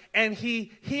paralyzed, and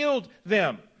he healed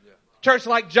them. Church,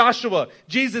 like Joshua,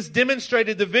 Jesus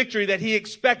demonstrated the victory that he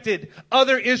expected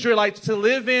other Israelites to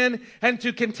live in and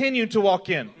to continue to walk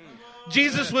in.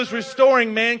 Jesus was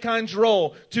restoring mankind's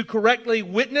role to correctly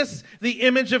witness the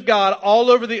image of God all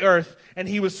over the earth, and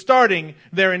he was starting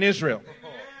there in Israel.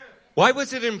 Why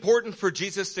was it important for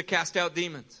Jesus to cast out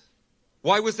demons?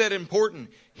 Why was that important?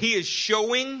 He is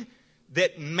showing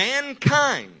that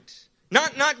mankind,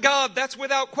 not God, that's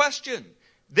without question,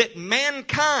 that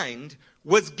mankind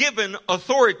was given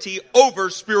authority over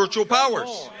spiritual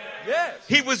powers. Yes.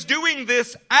 He was doing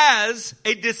this as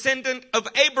a descendant of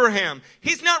Abraham.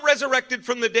 He's not resurrected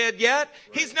from the dead yet.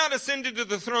 He's not ascended to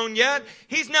the throne yet.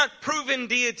 He's not proven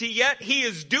deity yet. He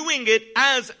is doing it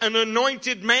as an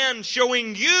anointed man,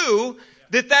 showing you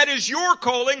that that is your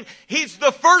calling. He's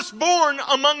the firstborn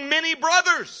among many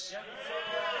brothers.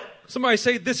 Somebody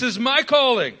say, this is my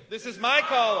calling. This is my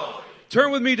calling.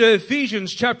 Turn with me to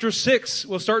Ephesians chapter 6.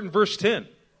 We'll start in verse 10.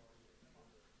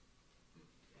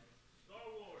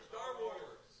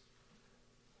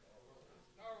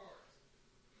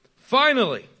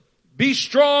 Finally, be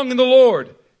strong in the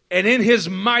Lord and in his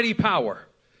mighty power.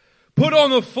 Put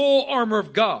on the full armor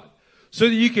of God so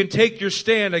that you can take your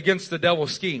stand against the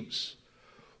devil's schemes.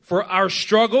 For our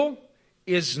struggle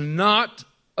is not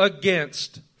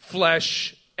against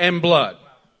flesh and blood.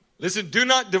 Listen, do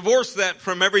not divorce that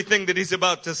from everything that he's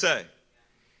about to say.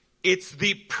 It's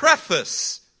the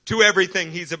preface to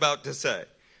everything he's about to say.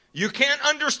 You can't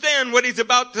understand what he's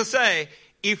about to say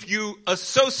if you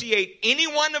associate any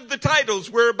one of the titles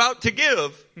we're about to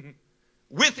give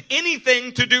with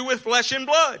anything to do with flesh and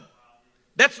blood.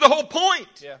 That's the whole point.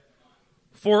 Yeah.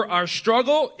 For our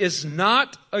struggle is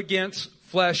not against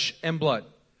flesh and blood,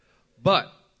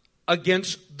 but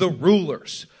against the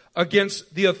rulers,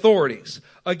 against the authorities,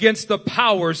 against the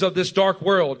powers of this dark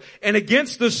world, and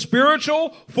against the spiritual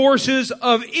forces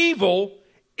of evil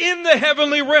in the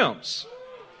heavenly realms.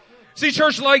 See,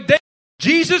 church, like David,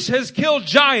 Jesus has killed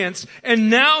giants, and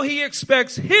now he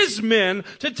expects his men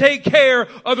to take care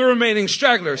of the remaining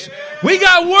stragglers. We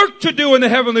got work to do in the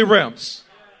heavenly realms.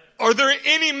 Are there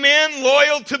any men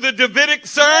loyal to the Davidic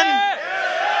son?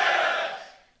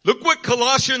 Look what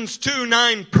Colossians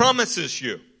 2:9 promises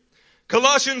you.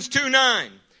 Colossians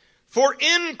 2:9. For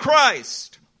in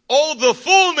Christ all the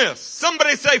fullness,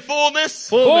 somebody say fullness.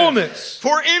 Fullness.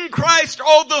 For in Christ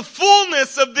all the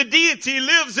fullness of the deity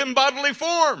lives in bodily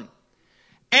form.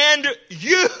 And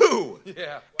you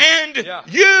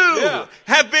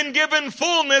have been given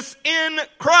fullness in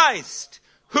Christ,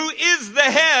 who is the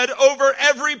head over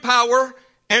every power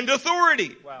and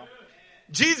authority. Wow.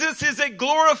 Jesus is a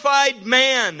glorified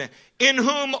man in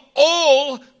whom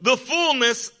all the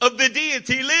fullness of the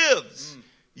deity lives.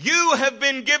 You have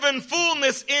been given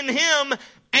fullness in him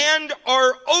and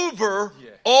are over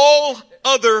all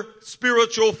other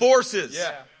spiritual forces.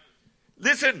 Yeah.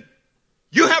 Listen,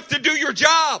 you have to do your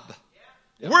job.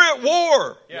 We're at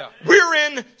war. Yeah. We're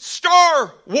in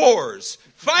Star Wars,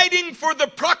 fighting for the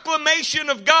proclamation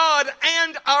of God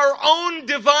and our own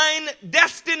divine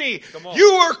destiny. You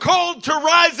are called to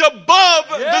rise above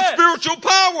the spiritual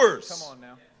powers. Come on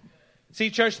now. See,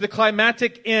 church, the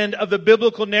climactic end of the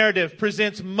biblical narrative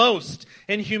presents most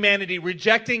in humanity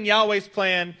rejecting Yahweh's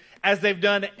plan as they've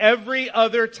done every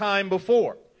other time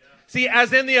before. See,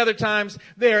 as in the other times,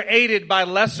 they are aided by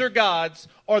lesser gods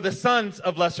or the sons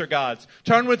of lesser gods.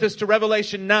 Turn with us to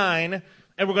Revelation 9,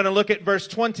 and we're going to look at verse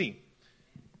 20.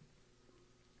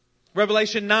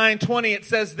 Revelation 9:20, it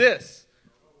says this.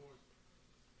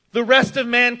 The rest of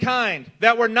mankind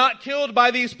that were not killed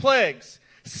by these plagues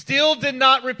still did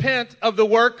not repent of the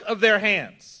work of their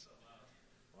hands.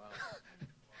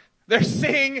 They're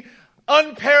seeing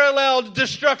unparalleled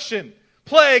destruction.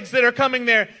 Plagues that are coming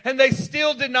there, and they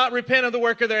still did not repent of the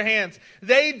work of their hands.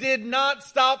 They did not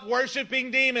stop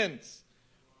worshiping demons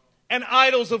and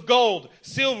idols of gold,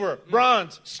 silver,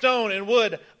 bronze, stone, and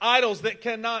wood, idols that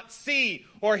cannot see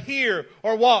or hear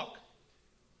or walk.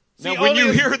 Now, when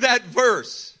you hear that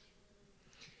verse,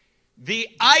 the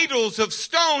idols of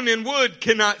stone and wood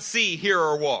cannot see, hear,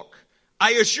 or walk.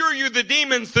 I assure you the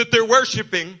demons that they're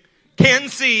worshiping can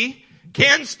see,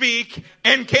 can speak,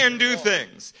 and can do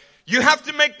things. You have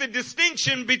to make the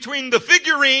distinction between the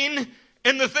figurine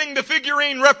and the thing the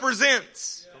figurine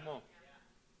represents.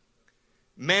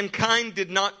 Mankind did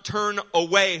not turn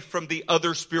away from the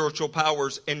other spiritual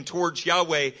powers and towards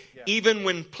Yahweh, even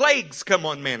when plagues come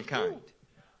on mankind.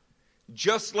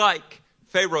 Just like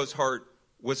Pharaoh's heart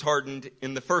was hardened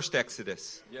in the first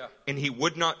Exodus. And he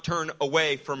would not turn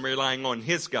away from relying on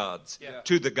his gods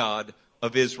to the God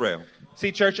of Israel.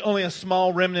 See, church, only a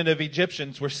small remnant of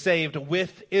Egyptians were saved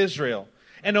with Israel.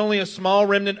 And only a small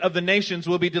remnant of the nations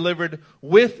will be delivered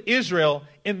with Israel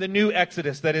in the new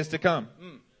Exodus that is to come.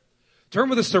 Turn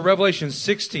with us to Revelation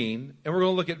 16, and we're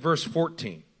going to look at verse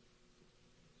 14.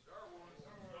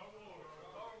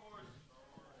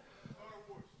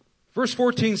 Verse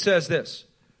 14 says this.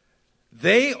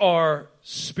 They are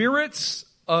spirits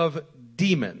of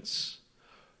demons.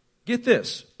 Get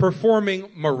this,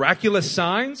 performing miraculous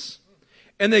signs,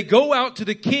 and they go out to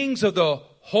the kings of the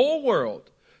whole world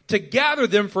to gather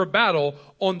them for battle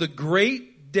on the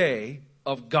great day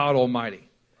of God Almighty.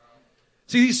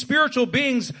 See, these spiritual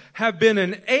beings have been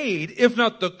an aid, if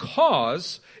not the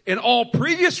cause, in all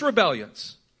previous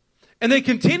rebellions. And they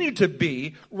continue to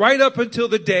be right up until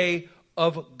the day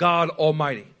of God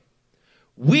Almighty.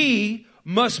 We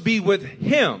must be with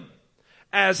Him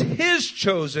as His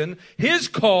chosen, His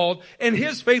called, and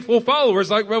His faithful followers,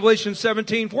 like Revelation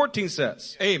 17:14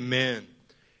 says. Amen.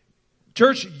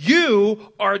 Church,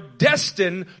 you are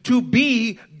destined to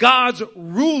be God's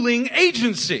ruling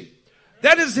agency.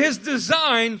 That is His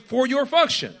design for your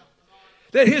function.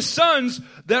 That His sons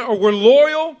that were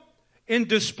loyal in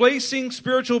displacing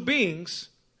spiritual beings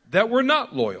that were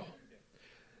not loyal.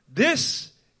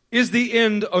 This is the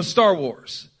end of Star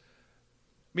Wars.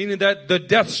 Meaning that the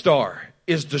Death Star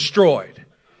is destroyed.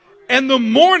 And the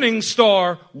Morning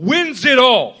Star wins it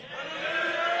all.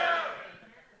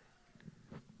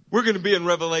 We're going to be in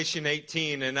Revelation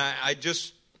 18, and I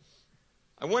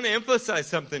want to emphasize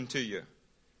something to you.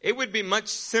 It would be much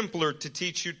simpler to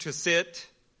teach you to sit,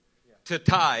 to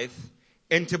tithe,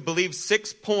 and to believe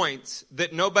 6 points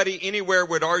that nobody anywhere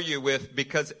would argue with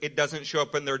because it doesn't show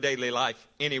up in their daily life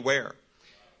anywhere.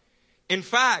 In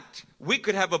fact, we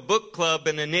could have a book club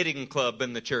and a knitting club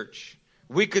in the church.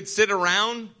 We could sit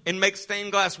around and make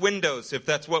stained glass windows if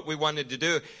that's what we wanted to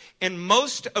do. And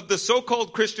most of the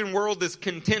so-called Christian world is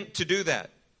content to do that.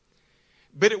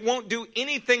 But it won't do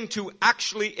anything to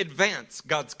actually advance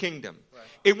God's kingdom. Right.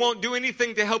 It won't do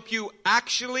anything to help you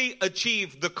actually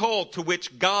achieve the call to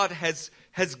which God has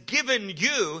given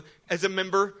you as a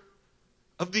member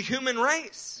of the human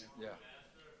race. Yeah.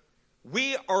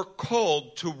 We are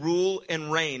called to rule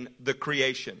and reign the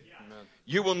creation. Amen.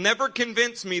 You will never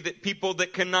convince me that people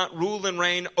that cannot rule and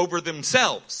reign over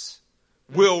themselves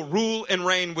will rule and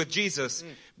reign with Jesus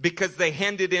because they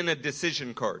handed in a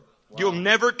decision card. Wow. You'll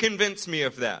never convince me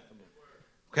of that.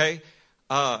 Okay?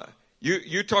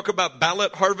 You talk about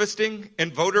ballot harvesting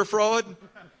and voter fraud.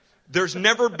 There's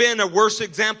never been a worse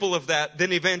example of that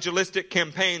than evangelistic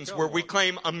campaigns where we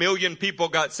claim 1 million people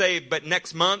got saved, but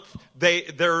next month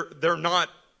they're not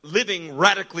living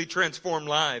radically transformed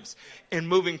lives and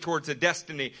moving towards a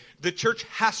destiny. The church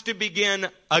has to begin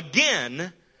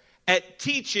again at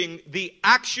teaching the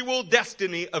actual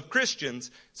destiny of Christians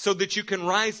so that you can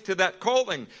rise to that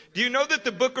calling. Do you know that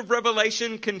the book of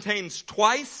Revelation contains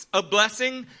twice a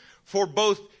blessing for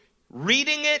both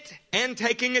reading it and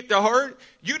taking it to heart,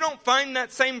 you don't find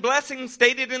that same blessing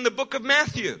stated in the book of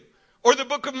Matthew or the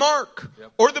book of Mark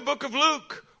or the book of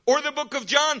Luke or the book of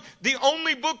John. The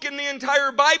only book in the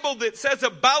entire Bible that says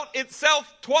about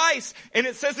itself twice, and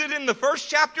it says it in the first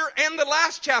chapter and the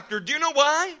last chapter. Do you know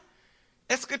why?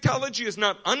 Eschatology is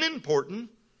not unimportant.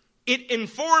 It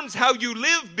informs how you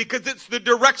live because it's the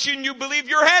direction you believe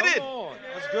you're headed. Come on.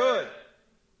 That's good.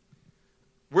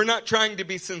 We're not trying to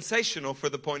be sensational for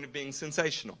the point of being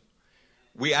sensational.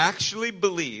 We actually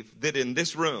believe that in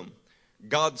this room,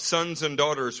 God's sons and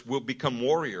daughters will become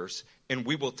warriors and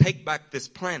we will take back this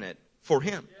planet for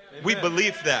Him. Amen. We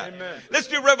believe that. Amen. Let's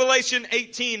do Revelation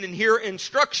 18 and hear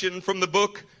instruction from the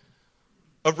book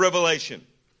of Revelation.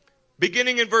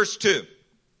 Beginning in verse 2.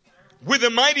 With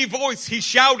a mighty voice he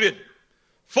shouted,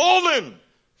 "Fallen!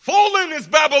 Fallen is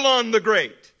Babylon the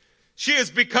Great. She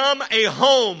has become a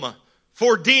home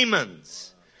for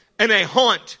demons and a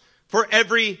haunt for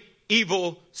every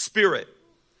evil spirit,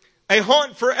 a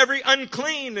haunt for every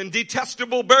unclean and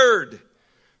detestable bird.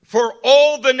 For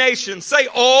all the nations," say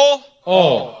all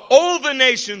the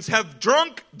nations have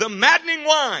drunk the maddening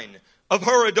wine of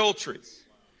her adulteries.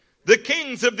 The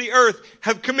kings of the earth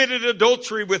have committed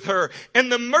adultery with her,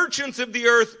 and the merchants of the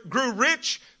earth grew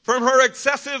rich from her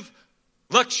excessive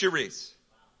luxuries.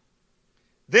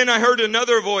 Then I heard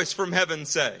another voice from heaven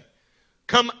say,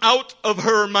 "Come out of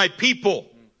her, my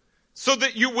people, so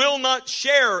that you will not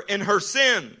share in her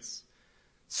sins,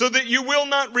 so that you will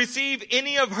not receive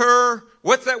any of her,"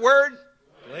 what's that word?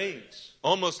 Plagues.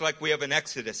 Almost like we have an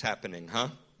Exodus happening, huh?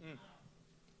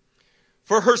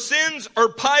 "For her sins are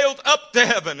piled up to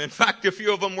heaven." In fact, a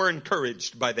few of them were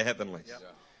encouraged by the heavenlies. Yeah.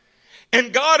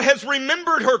 "And God has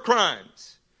remembered her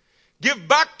crimes. Give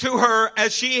back to her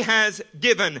as she has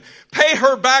given. Pay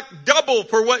her back double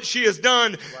for what she has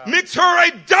done. Wow. Mix her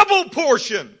a double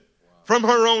portion from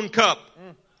her own cup."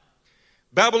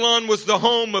 Babylon was the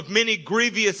home of many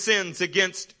grievous sins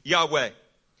against Yahweh.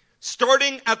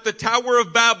 Starting at the Tower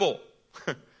of Babel,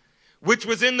 which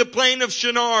was in the plain of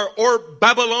Shinar or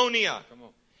Babylonia,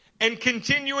 and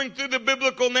continuing through the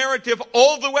biblical narrative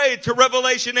all the way to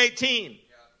Revelation 18.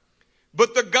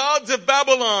 But the gods of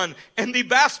Babylon and the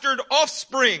bastard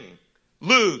offspring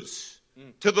lose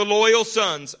to the loyal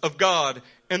sons of God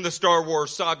in the Star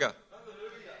Wars saga.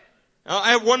 Now,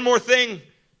 I have one more thing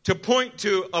to point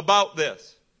to about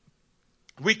this.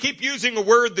 We keep using a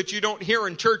word that you don't hear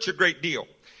in church a great deal.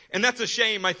 And that's a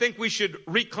shame. I think we should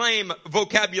reclaim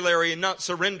vocabulary and not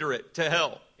surrender it to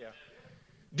hell.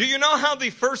 Do you know how the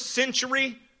first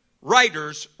century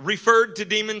writers referred to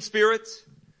demon spirits?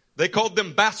 They called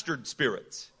them bastard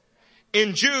spirits.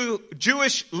 In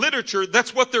Jewish literature,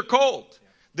 that's what they're called.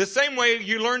 The same way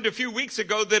you learned a few weeks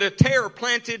ago that a tare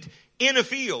planted in a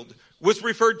field was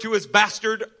referred to as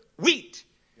bastard wheat.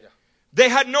 They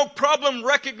had no problem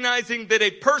recognizing that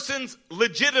a person's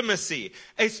legitimacy,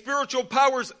 a spiritual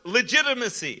power's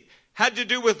legitimacy, had to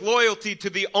do with loyalty to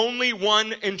the only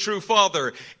one and true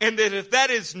Father. And that if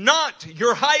that is not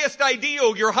your highest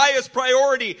ideal, your highest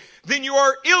priority, then you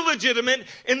are illegitimate.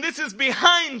 And this is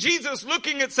behind Jesus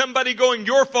looking at somebody going,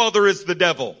 "Your father is the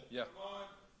devil." Yeah.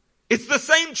 It's the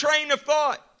same train of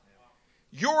thought.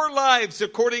 Your lives,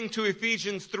 according to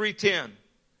Ephesians 3:10,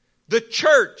 the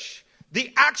church,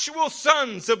 the actual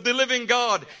sons of the living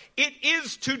God, it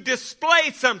is to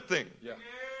display something. Yeah.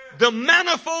 The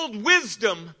manifold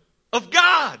wisdom of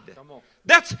God.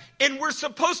 And we're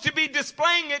supposed to be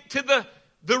displaying it to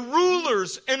the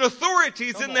rulers and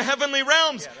authorities in the heavenly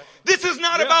realms. Yeah, this is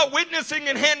not about witnessing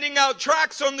and handing out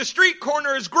tracts on the street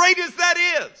corner, as great as that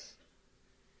is.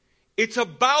 It's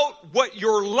about what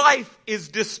your life is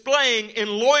displaying in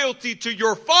loyalty to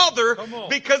your Father,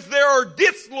 because there are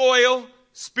disloyal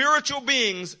spiritual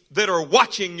beings that are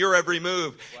watching your every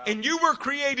move. Wow. And you were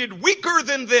created weaker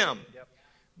than them,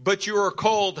 but you are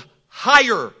called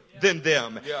higher than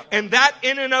them. Yeah. And that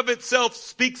in and of itself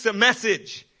speaks a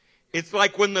message. It's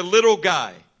like when the little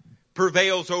guy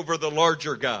prevails over the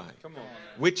larger guy. Come on.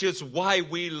 Which is why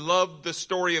we love the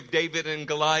story of David and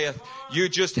Goliath. You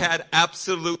just had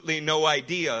absolutely no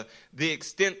idea the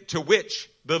extent to which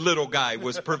the little guy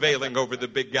was prevailing over the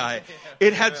big guy.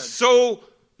 It had so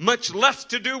much less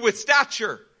to do with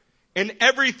stature and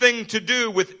everything to do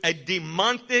with a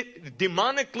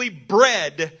demonically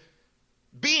bred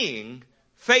being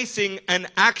facing an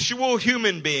actual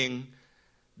human being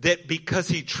that, because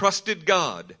he trusted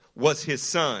God, was his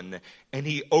son, and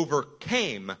he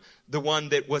overcame the one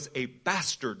that was a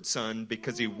bastard son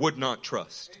because he would not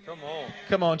trust.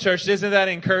 Come on, church. Isn't that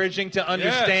encouraging to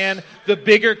understand the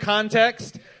bigger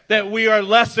context? that we are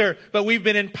lesser, but we've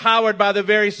been empowered by the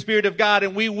very Spirit of God,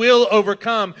 and we will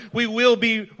overcome. We will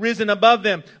be risen above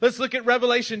them. Let's look at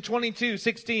Revelation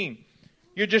 22:16.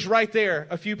 You're just right there,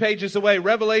 a few pages away.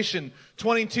 Revelation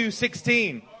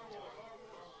 22:16.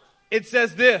 It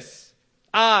says this,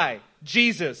 I,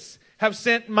 Jesus, have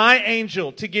sent my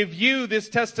angel to give you this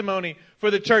testimony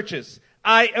for the churches.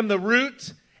 I am the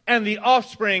root and the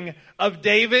offspring of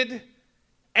David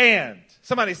and,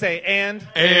 somebody say, and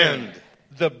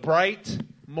the bright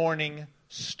morning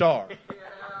star.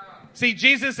 See,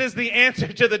 Jesus is the answer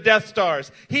to the Death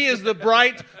Stars. He is the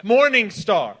bright morning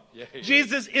star.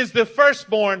 Jesus is the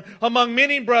firstborn among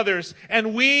many brothers,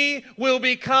 and we will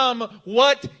become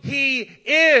what he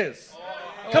is.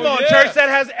 Come on, church, that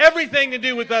has everything to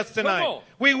do with us tonight.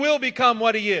 We will become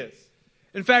what he is.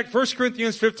 In fact, 1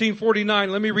 Corinthians 15:49,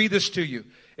 let me read this to you.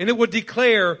 And it will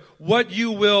declare what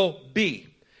you will be.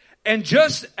 And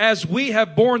just as we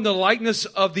have borne the likeness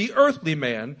of the earthly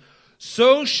man,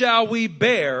 so shall we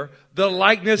bear the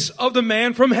likeness of the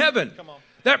man from heaven. Come on.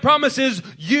 That promise is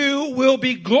you will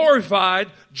be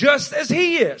glorified just as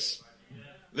he is.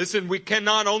 Listen, we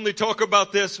cannot only talk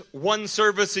about this one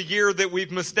service a year that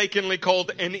we've mistakenly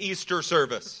called an Easter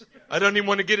service. I don't even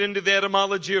want to get into the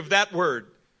etymology of that word.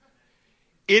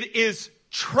 It is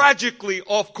tragically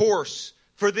off course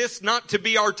for this not to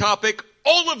be our topic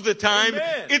all of the time.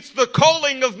 Amen. It's the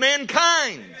calling of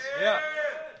mankind. Yeah.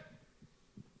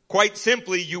 Quite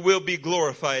simply, you will be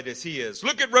glorified as he is.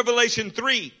 Look at Revelation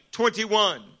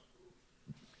 3:21.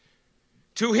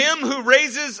 To him who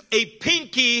raises a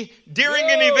pinky during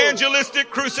an evangelistic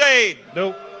crusade.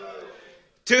 Nope.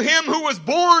 To him who was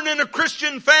born in a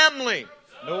Christian family.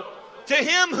 Nope. To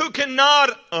him who can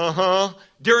nod,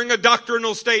 during a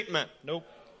doctrinal statement. Nope.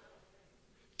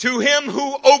 To him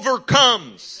who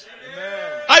overcomes.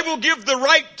 Amen. I will give the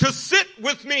right to sit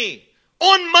with me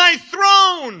on my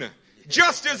throne,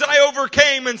 just as I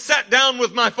overcame and sat down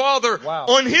with my Father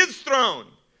on his throne.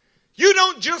 You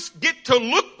don't just get to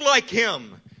look like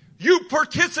him. You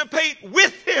participate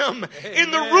with him in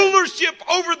the rulership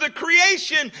over the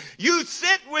creation. You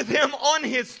sit with him on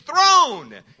his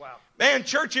throne. Wow. Man,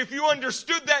 church, if you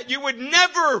understood that, you would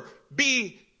never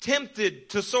be tempted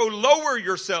to so lower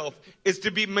yourself as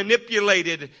to be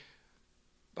manipulated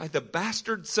by the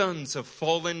bastard sons of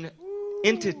fallen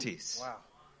entities. Wow.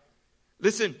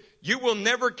 Listen, you will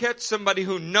never catch somebody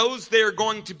who knows they're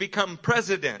going to become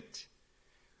president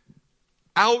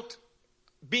out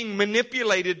being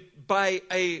manipulated by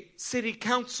a city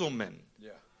councilman.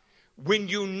 Yeah. When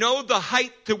you know the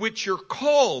height to which you're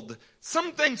called,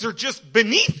 some things are just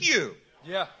beneath you.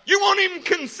 Yeah. You won't even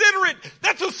consider it.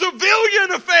 That's a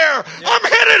civilian affair. Yeah. I'm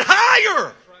headed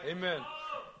higher. Amen.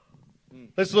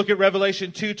 Let's look at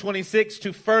Revelation 2:26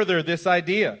 to further this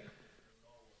idea.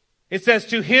 It says,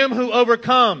 to him who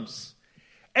overcomes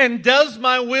and does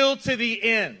my will to the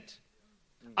end,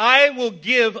 I will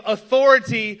give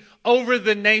authority over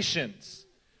the nations.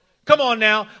 Come on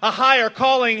now. A higher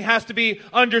calling has to be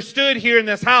understood here in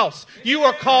this house. You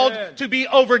are called to be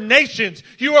over nations.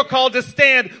 You are called to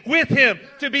stand with him,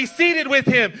 to be seated with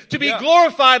him, to be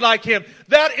glorified like him.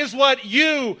 That is what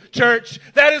you, church,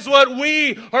 that is what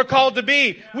we are called to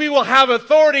be. We will have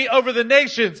authority over the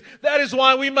nations. That is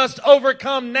why we must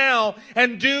overcome now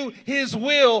and do his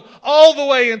will all the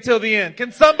way until the end.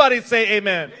 Can somebody say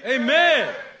amen?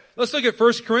 Amen. Let's look at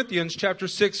 1 Corinthians chapter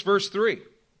 6, verse 3.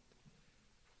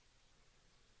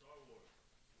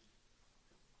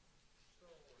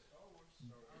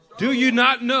 Do you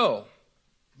not know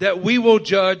that we will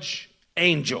judge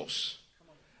angels?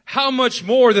 How much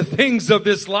more the things of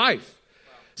this life?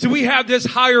 So we have this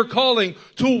higher calling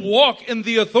to walk in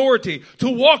the authority,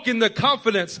 to walk in the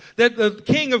confidence that the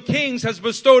King of Kings has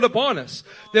bestowed upon us.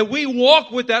 That we walk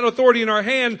with that authority in our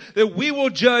hand, that we will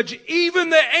judge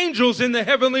even the angels in the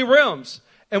heavenly realms.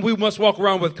 And we must walk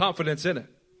around with confidence in it.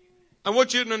 I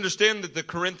want you to understand that the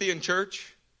Corinthian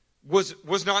church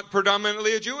was not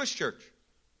predominantly a Jewish church.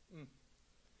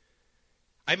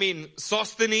 I mean,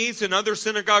 Sosthenes and other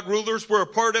synagogue rulers were a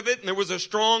part of it, and there was a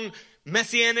strong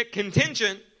messianic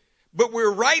contingent, but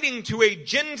we're writing to a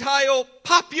Gentile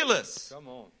populace. Come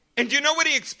on. And do you know what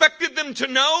he expected them to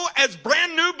know as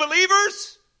brand new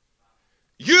believers?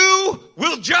 You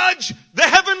will judge the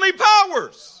heavenly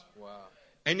powers. Wow.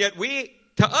 And yet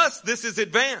to us, this is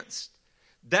advanced.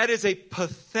 That is a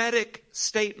pathetic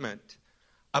statement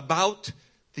about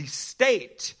the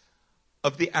state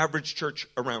of the average church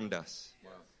around us.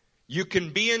 You can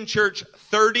be in church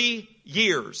 30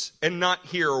 years and not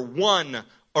hear one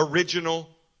original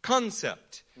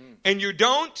concept. And you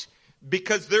don't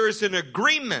because there is an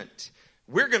agreement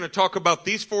We're going to talk about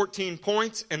these 14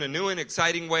 points in a new and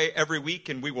exciting way every week,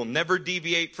 and we will never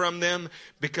deviate from them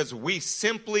because we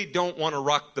simply don't want to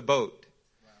rock the boat.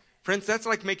 Friends, that's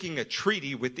like making a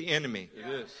treaty with the enemy. It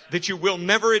is. That you will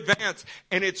never advance.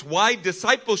 And it's why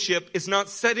discipleship is not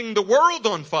setting the world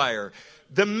on fire.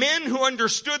 The men who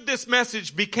understood this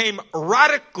message became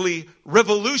radically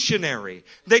revolutionary.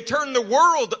 They turned the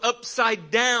world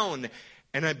upside down.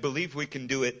 And I believe we can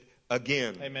do it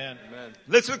again. Amen. Amen.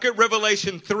 Let's look at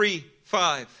Revelation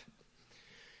 3:5.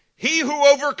 He who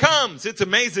overcomes. It's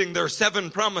amazing. There are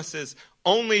 7 promises.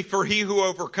 Only for he who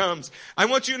overcomes. I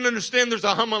want you to understand there's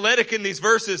a homiletic in these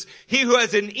verses. He who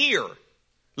has an ear,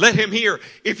 let him hear.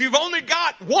 If you've only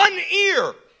got one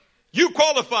ear, you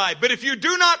qualify. But if you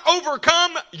do not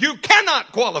overcome, you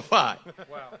cannot qualify.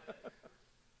 Wow.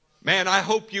 Man, I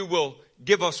hope you will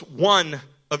give us one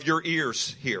of your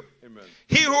ears here. Amen.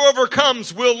 He who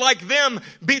overcomes will, like them,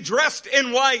 be dressed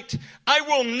in white. I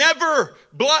will never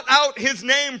blot out his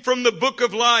name from the book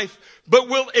of life, but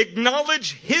will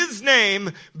acknowledge his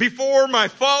name before my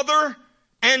Father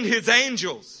and his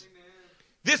angels. Amen.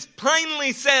 This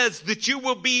plainly says that you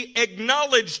will be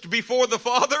acknowledged before the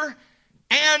Father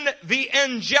and the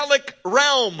angelic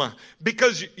realm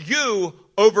because you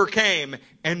overcame,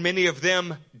 and many of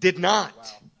them did not.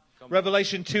 Wow.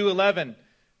 Revelation 2:11.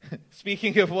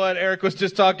 Speaking of what Eric was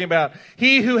just talking about.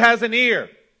 He who has an ear,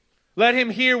 let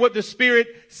him hear what the Spirit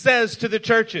says to the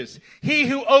churches. He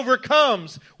who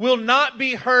overcomes will not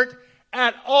be hurt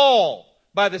at all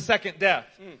by the second death.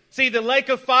 See, the lake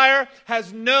of fire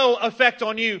has no effect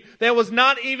on you. There was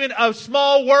not even a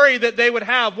small worry that they would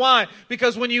have. Why?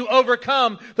 Because when you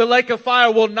overcome, the lake of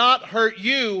fire will not hurt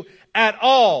you at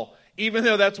all, even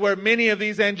though that's where many of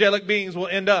these angelic beings will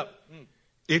end up.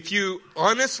 If you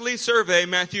honestly survey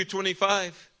Matthew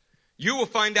 25, you will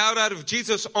find out of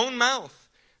Jesus' own mouth,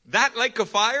 that lake of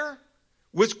fire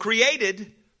was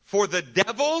created for the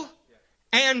devil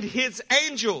and his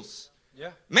angels.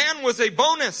 Yeah. Man was a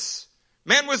bonus.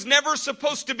 Man was never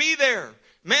supposed to be there.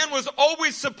 Man was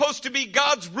always supposed to be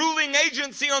God's ruling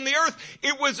agency on the earth.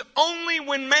 It was only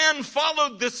when man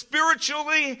followed the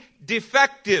spiritually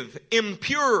defective,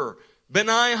 impure,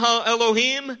 Benai Ha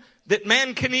Elohim, that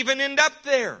man can even end up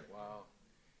there. Wow.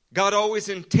 God always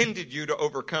intended you to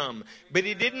overcome, but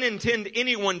he didn't intend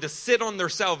anyone to sit on their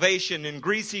salvation in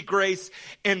greasy grace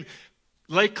and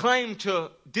lay claim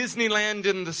to Disneyland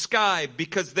in the sky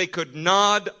because they could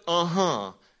nod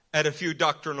at a few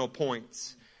doctrinal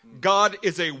points. God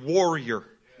is a warrior,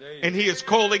 and he is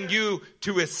calling you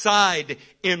to his side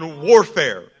in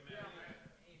warfare.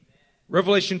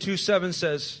 Revelation 2:7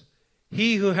 says,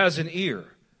 he who has an ear,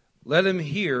 let him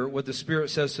hear what the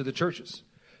Spirit says to the churches.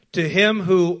 To him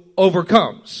who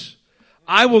overcomes,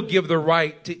 I will give the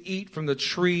right to eat from the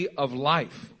tree of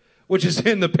life, which is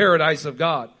in the paradise of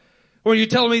God. When you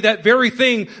tell me that very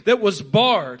thing that was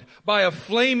barred by a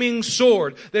flaming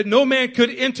sword that no man could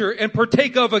enter and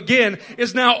partake of again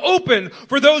is now open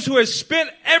for those who have spent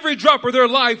every drop of their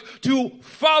life to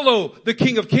follow the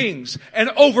King of Kings and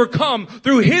overcome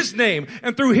through his name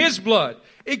and through his blood.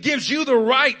 It gives you the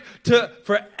right to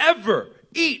forever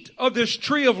eat of this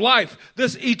tree of life,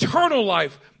 this eternal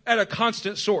life at a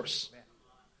constant source.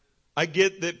 I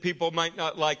get that people might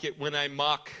not like it when I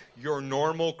mock your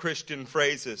normal Christian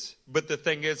phrases. But the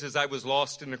thing is I was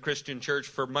lost in a Christian church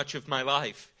for much of my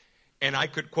life. And I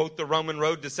could quote the Roman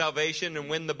road to salvation and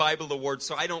win the Bible award.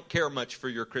 So I don't care much for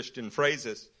your Christian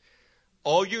phrases.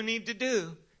 All you need to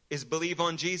do is believe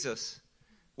on Jesus.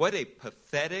 What a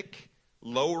pathetic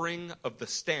lowering of the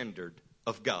standard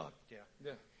of God.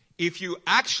 Yeah. If you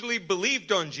actually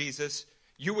believed on Jesus,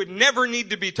 you would never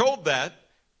need to be told that.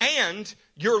 And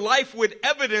your life would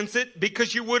evidence it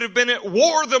because you would have been at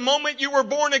war the moment you were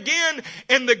born again.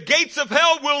 And the gates of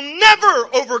hell will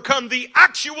never overcome the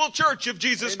actual church of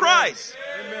Jesus Christ.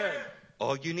 Amen.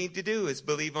 All you need to do is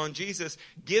believe on Jesus.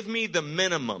 Give me the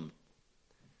minimum.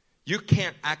 You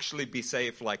can't actually be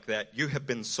saved like that. You have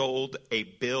been sold a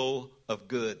bill of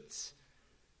goods.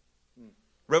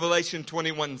 Revelation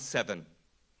 21:7.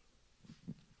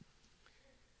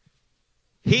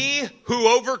 He who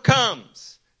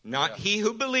overcomes, not he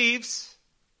who believes,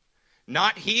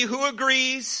 not he who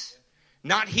agrees,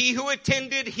 not he who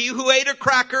attended, he who ate a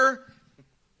cracker,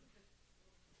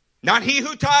 not he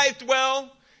who tithed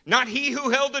well, not he who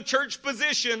held a church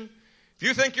position. If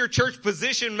you think your church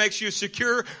position makes you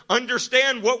secure,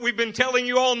 understand what we've been telling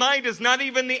you all night is not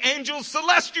even the angel's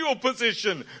celestial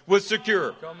position was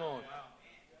secure. Come on.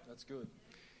 That's good.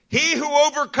 He who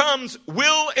overcomes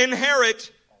will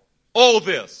inherit all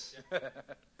this.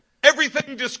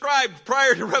 Everything described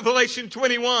prior to Revelation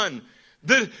 21.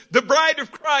 The bride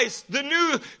of Christ, the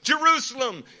new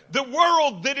Jerusalem, the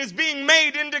world that is being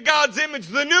made into God's image,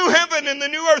 the new heaven and the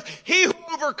new earth. He who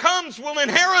overcomes will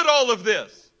inherit all of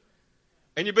this.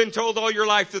 And you've been told all your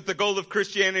life that the goal of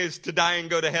Christianity is to die and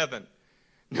go to heaven.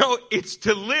 No, it's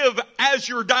to live as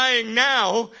you're dying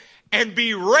now and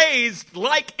be raised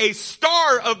like a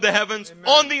star of the heavens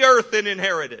on the earth and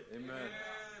inherit it.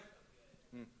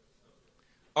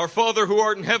 Our Father who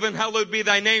art in heaven, hallowed be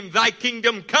thy name. Thy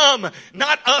kingdom come.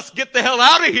 Not us get the hell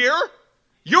out of here.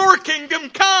 Your kingdom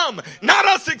come. Not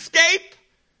us escape.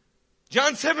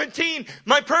 John 17,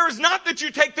 my prayer is not that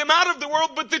you take them out of the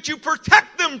world, but that you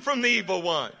protect them from the evil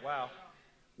one. Wow.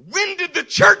 When did the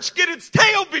church get its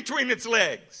tail between its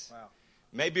legs? Wow.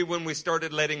 Maybe when we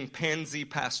started letting pansy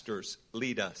pastors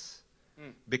lead us.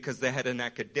 Because they had an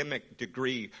academic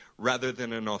degree rather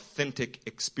than an authentic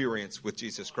experience with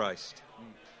Jesus Christ.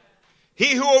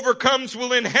 He who overcomes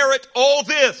will inherit all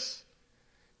this.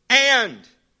 And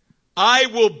I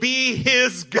will be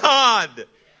his God.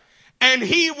 And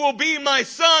he will be my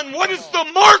son. What is the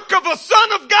mark of a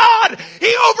son of God?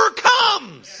 He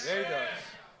overcomes. There he does.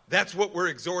 That's what we're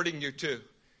exhorting you to.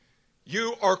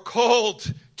 You are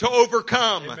called to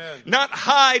overcome. Amen. Not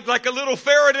hide like a little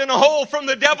ferret in a hole from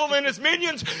the devil and his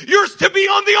minions. You're to be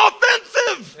on the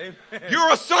offensive. Amen.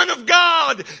 You're a son of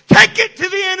God. Take it to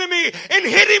the enemy and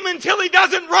hit him until he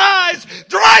doesn't rise.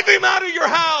 Drive him out of your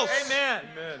house. Amen.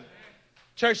 Amen.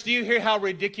 Church, do you hear how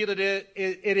ridiculous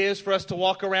it is for us to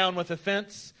walk around with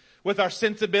offense, with our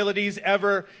sensibilities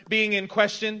ever being in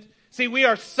question? See, we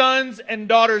are sons and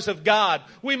daughters of God.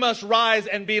 We must rise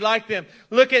and be like them.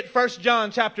 Look at 1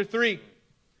 John chapter 3.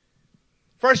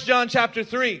 1 John chapter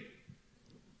 3.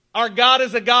 Our God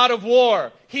is a God of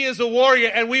war. He is a warrior,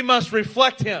 and we must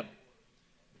reflect him.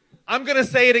 I'm going to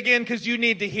say it again because you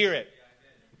need to hear it.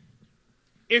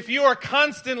 If you are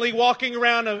constantly walking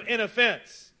around in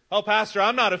offense, oh, Pastor,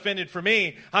 I'm not offended for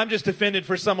me. I'm just offended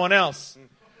for someone else.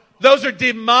 Those are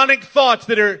demonic thoughts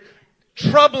that are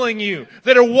troubling you,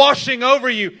 that are washing over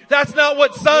you. That's not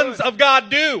what sons of God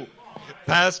do.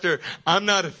 Pastor, I'm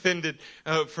not offended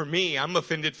for me. I'm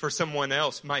offended for someone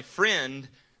else. My friend,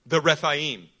 the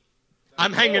Rephaim.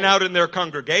 I'm hanging out in their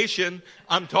congregation.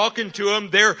 I'm talking to them.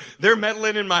 They're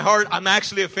meddling in my heart. I'm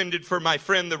actually offended for my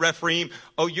friend, the Rephaim.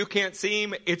 Oh, you can't see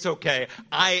him? It's okay.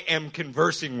 I am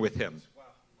conversing with him.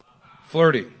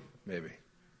 Flirting, maybe.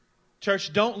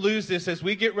 Church, don't lose this as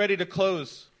we get ready to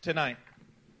close tonight.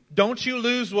 Don't you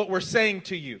lose what we're saying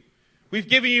to you. We've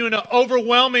given you an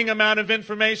overwhelming amount of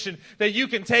information that you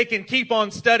can take and keep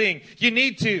on studying. You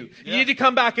need to. You need to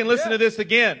come back and listen to this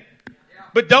again.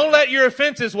 But don't let your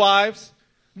offenses, wives.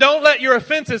 Don't let your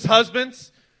offenses,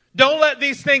 husbands. Don't let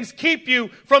these things keep you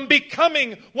from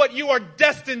becoming what you are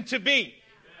destined to be.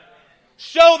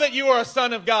 Show that you are a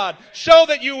son of God. Show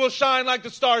that you will shine like the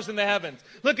stars in the heavens.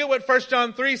 Look at what 1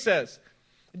 John 3 says.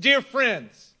 Dear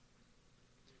friends,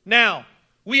 now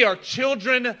we are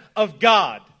children of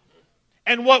God.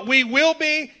 And what we will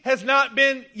be has not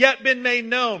yet been made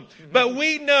known. But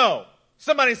we know.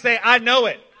 Somebody say, I know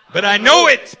it. But I know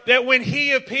it. That when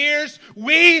he appears,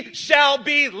 we shall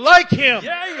be like him.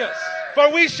 Yes.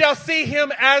 For we shall see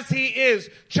him as he is.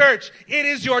 Church, it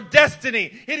is your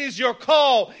destiny. It is your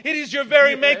call. It is your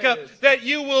very makeup that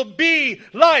you will be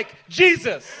like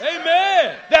Jesus.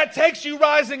 Amen. That takes you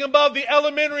rising above the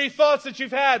elementary thoughts that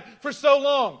you've had for so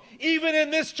long. Even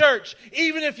in this church,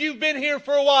 even if you've been here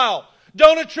for a while.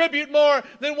 Don't attribute more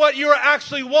than what you're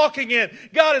actually walking in.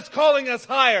 God is calling us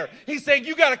higher. He's saying,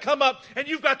 you got to come up and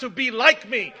you've got to be like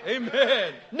me.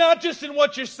 Amen. Not just in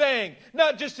what you're saying,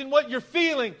 not just in what you're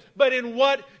feeling, but in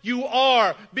what you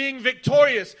are. Being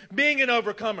victorious, being an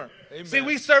overcomer. Amen. See,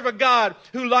 we serve a God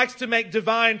who likes to make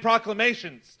divine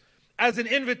proclamations as an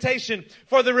invitation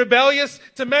for the rebellious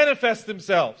to manifest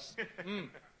themselves.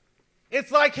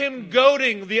 It's like him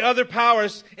goading the other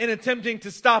powers in attempting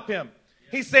to stop him.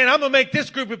 He's saying, I'm going to make this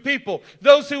group of people,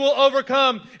 those who will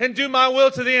overcome and do my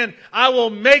will to the end, I will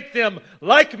make them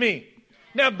like me.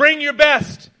 Now bring your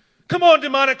best. Come on,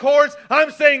 demonic hordes.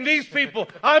 I'm saying these people,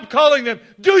 I'm calling them,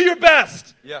 do your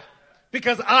best. Yeah.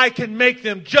 Because I can make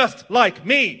them just like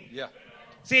me. Yeah.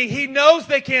 See, he knows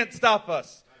they can't stop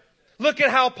us. Look at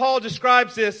how Paul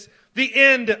describes this, the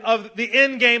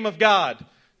end game of God.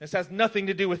 This has nothing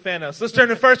to do with Thanos. Let's turn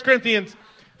to 1 Corinthians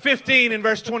 15 and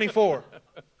verse 24.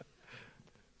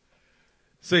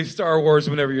 Say Star Wars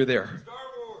whenever you're there. Star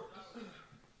Wars.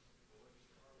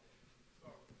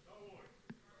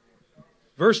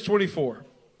 Verse 24.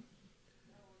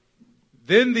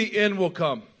 Then the end will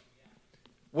come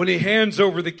when he hands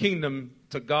over the kingdom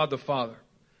to God the Father,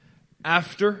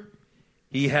 after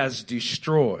he has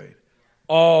destroyed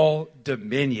all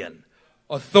dominion,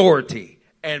 authority,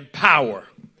 and power.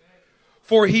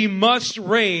 For he must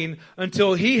reign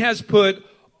until he has put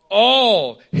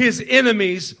all his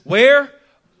enemies, where?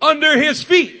 Under his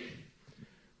feet.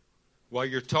 While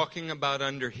you're talking about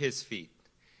under his feet,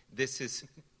 this is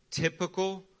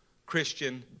typical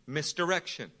Christian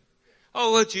misdirection.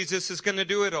 Oh, well, Jesus is going to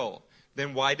do it all.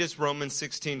 Then why does Romans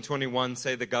 16:21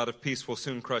 say the God of peace will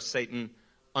soon crush Satan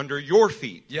under your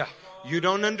feet? Yeah. You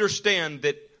don't understand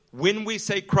that when we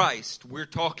say Christ, we're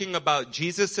talking about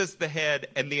Jesus as the head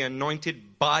and the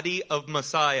anointed body of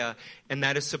Messiah, and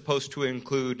that is supposed to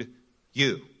include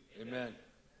you. Amen.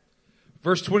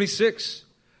 Verse 26,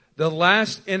 the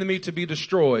last enemy to be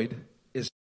destroyed is,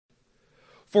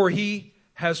 for he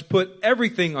has put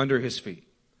everything under his feet.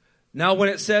 Now, when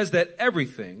it says that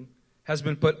everything has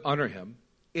been put under him,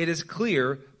 it is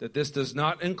clear that this does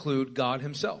not include God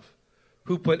himself,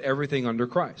 who put everything under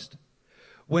Christ.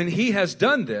 When he has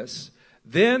done this,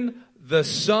 then the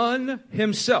Son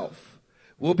himself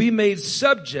will be made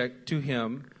subject to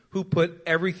him who put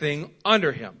everything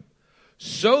under him,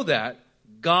 so that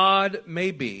God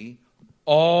may be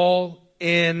all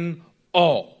in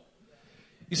all.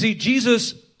 You see,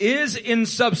 Jesus is in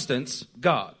substance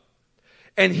God,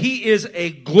 and he is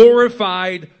a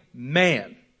glorified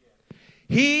man.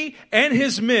 He and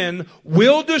his men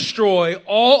will destroy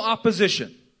all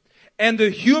opposition. And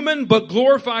the human but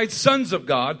glorified sons of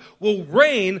God will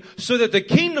reign so that the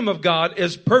kingdom of God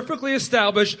is perfectly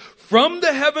established from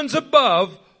the heavens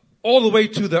above all the way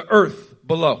to the earth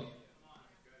below.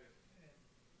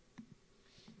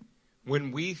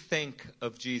 When we think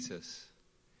of Jesus,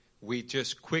 we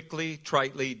just quickly,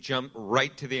 tritely jump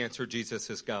right to the answer,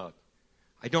 Jesus is God.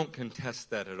 I don't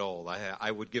contest that at all. I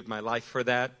would give my life for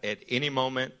that at any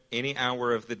moment, any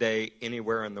hour of the day,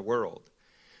 anywhere in the world.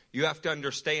 You have to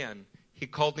understand, he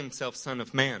called himself Son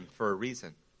of Man for a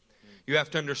reason. You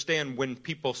have to understand, when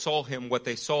people saw him, what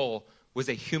they saw was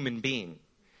a human being.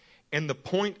 And the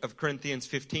point of Corinthians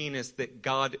 15 is that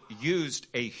God used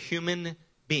a human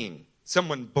being,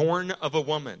 someone born of a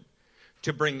woman,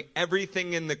 to bring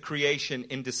everything in the creation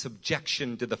into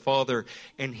subjection to the Father.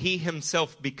 And he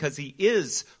himself, because he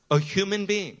is a human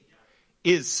being,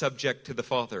 is subject to the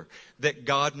Father, that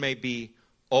God may be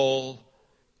all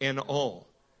in all.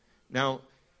 Now,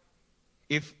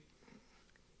 if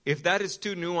that is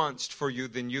too nuanced for you,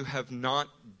 then you have not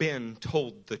been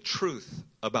told the truth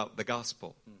about the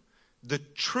gospel. The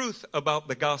truth about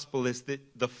the gospel is that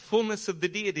the fullness of the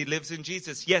deity lives in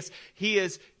Jesus. Yes, he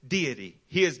is deity.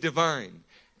 He is divine.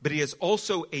 But he is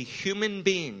also a human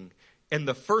being, and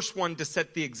the first one to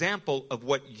set the example of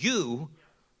what you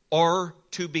are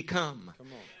to become.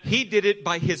 He did it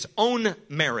by his own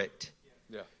merit.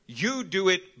 Yeah. You do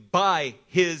it by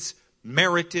his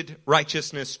merited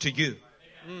righteousness to you.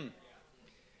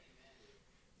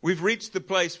 We've reached the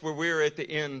place where we're at the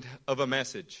end of a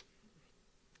message.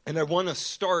 And I want to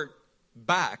start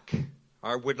back,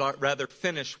 or would rather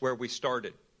finish where we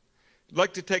started. I'd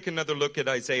like to take another look at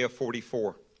Isaiah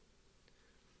 44.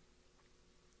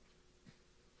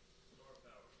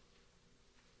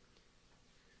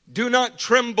 Do not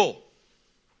tremble.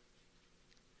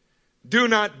 Do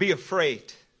not be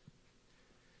afraid.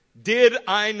 Did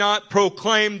I not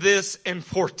proclaim this and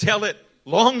foretell it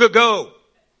long ago?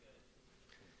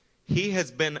 He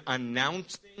has been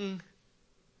announcing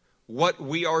what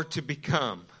we are to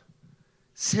become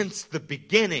since the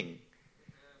beginning.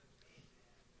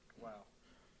 Wow.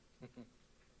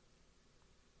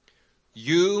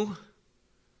 You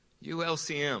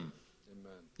LCM, Amen.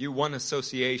 you One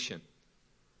Association,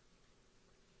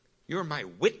 you're my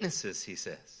witnesses, he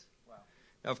says. Wow.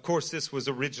 Now, of course, this was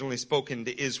originally spoken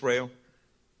to Israel.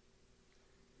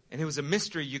 And it was a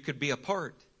mystery you could be a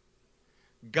part.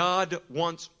 God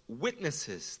wants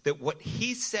witnesses that what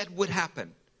he said would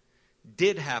happen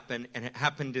did happen, and it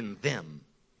happened in them.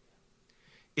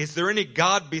 Is there any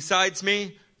God besides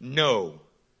me? No.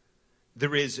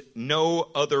 There is no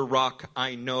other rock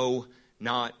I know,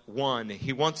 not one.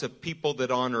 He wants a people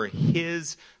that honor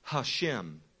his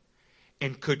Hashem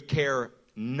and could care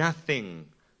nothing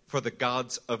for the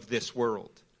gods of this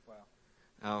world. Wow.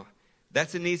 Now,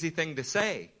 that's an easy thing to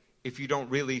say if you don't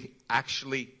really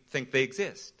actually think they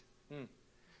exist.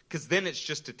 Because then it's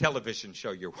just a television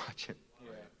show you're watching.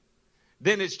 Yeah.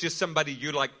 Then it's just somebody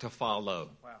you like to follow.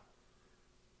 Wow.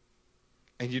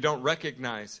 And you don't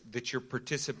recognize that you're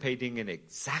participating in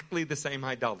exactly the same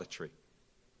idolatry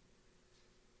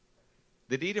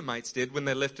that Edomites did when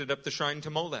they lifted up the shrine to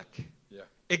Molech. Yeah.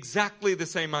 Exactly the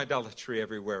same idolatry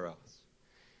everywhere else.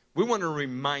 We want to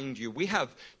remind you, we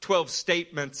have 12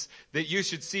 statements that you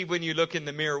should see when you look in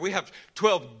the mirror. We have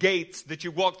 12 gates that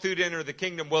you walk through to enter the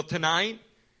kingdom. Well, tonight,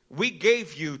 we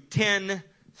gave you 10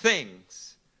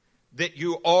 things that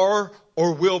you are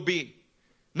or will be.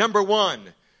 Number 1,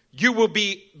 you will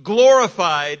be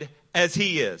glorified as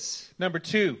He is. Number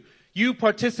 2, you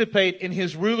participate in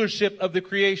His rulership of the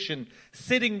creation,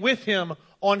 sitting with Him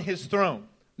on His throne.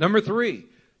 Number 3,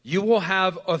 you will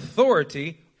have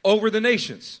authority over the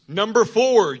nations. Number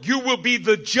 4, you will be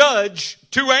the judge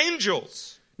to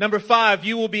angels. Number 5,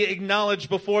 you will be acknowledged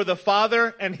before the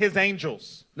Father and His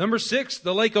angels. Number 6,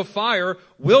 the lake of fire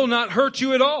will not hurt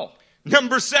you at all.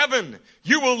 Number 7,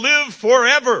 you will live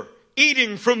forever,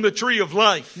 eating from the tree of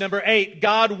life. Number 8,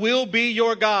 God will be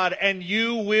your God and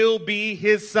you will be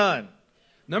His son.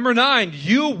 Number 9,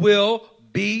 you will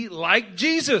be like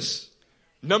Jesus.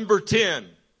 Number 10,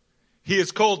 He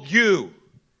has called you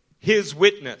His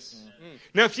witness.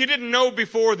 Now, if you didn't know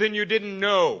before, then you didn't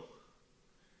know.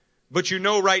 But you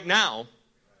know right now,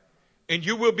 and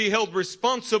you will be held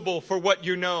responsible for what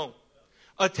you know.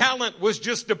 A talent was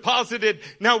just deposited.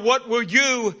 Now, what will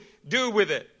you do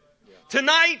with it?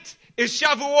 Tonight is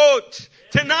Shavuot.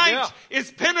 Tonight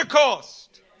is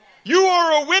Pentecost. You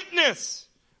are a witness.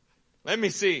 Let me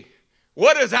see.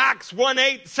 What does Acts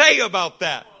 1:8 say about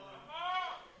that?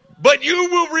 But you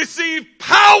will receive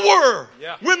power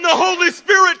when the Holy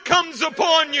Spirit comes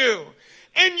upon you.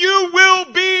 And you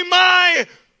will be my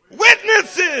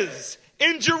witnesses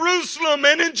in Jerusalem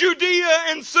and in Judea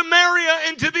and Samaria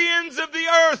and to the ends of the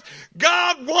earth.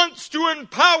 God wants to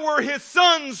empower His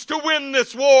sons to win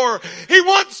this war. He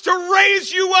wants to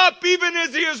raise you up even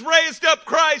as He has raised up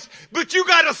Christ. But you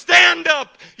got to stand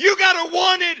up. You got to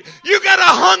want it. You got to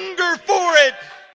hunger for it.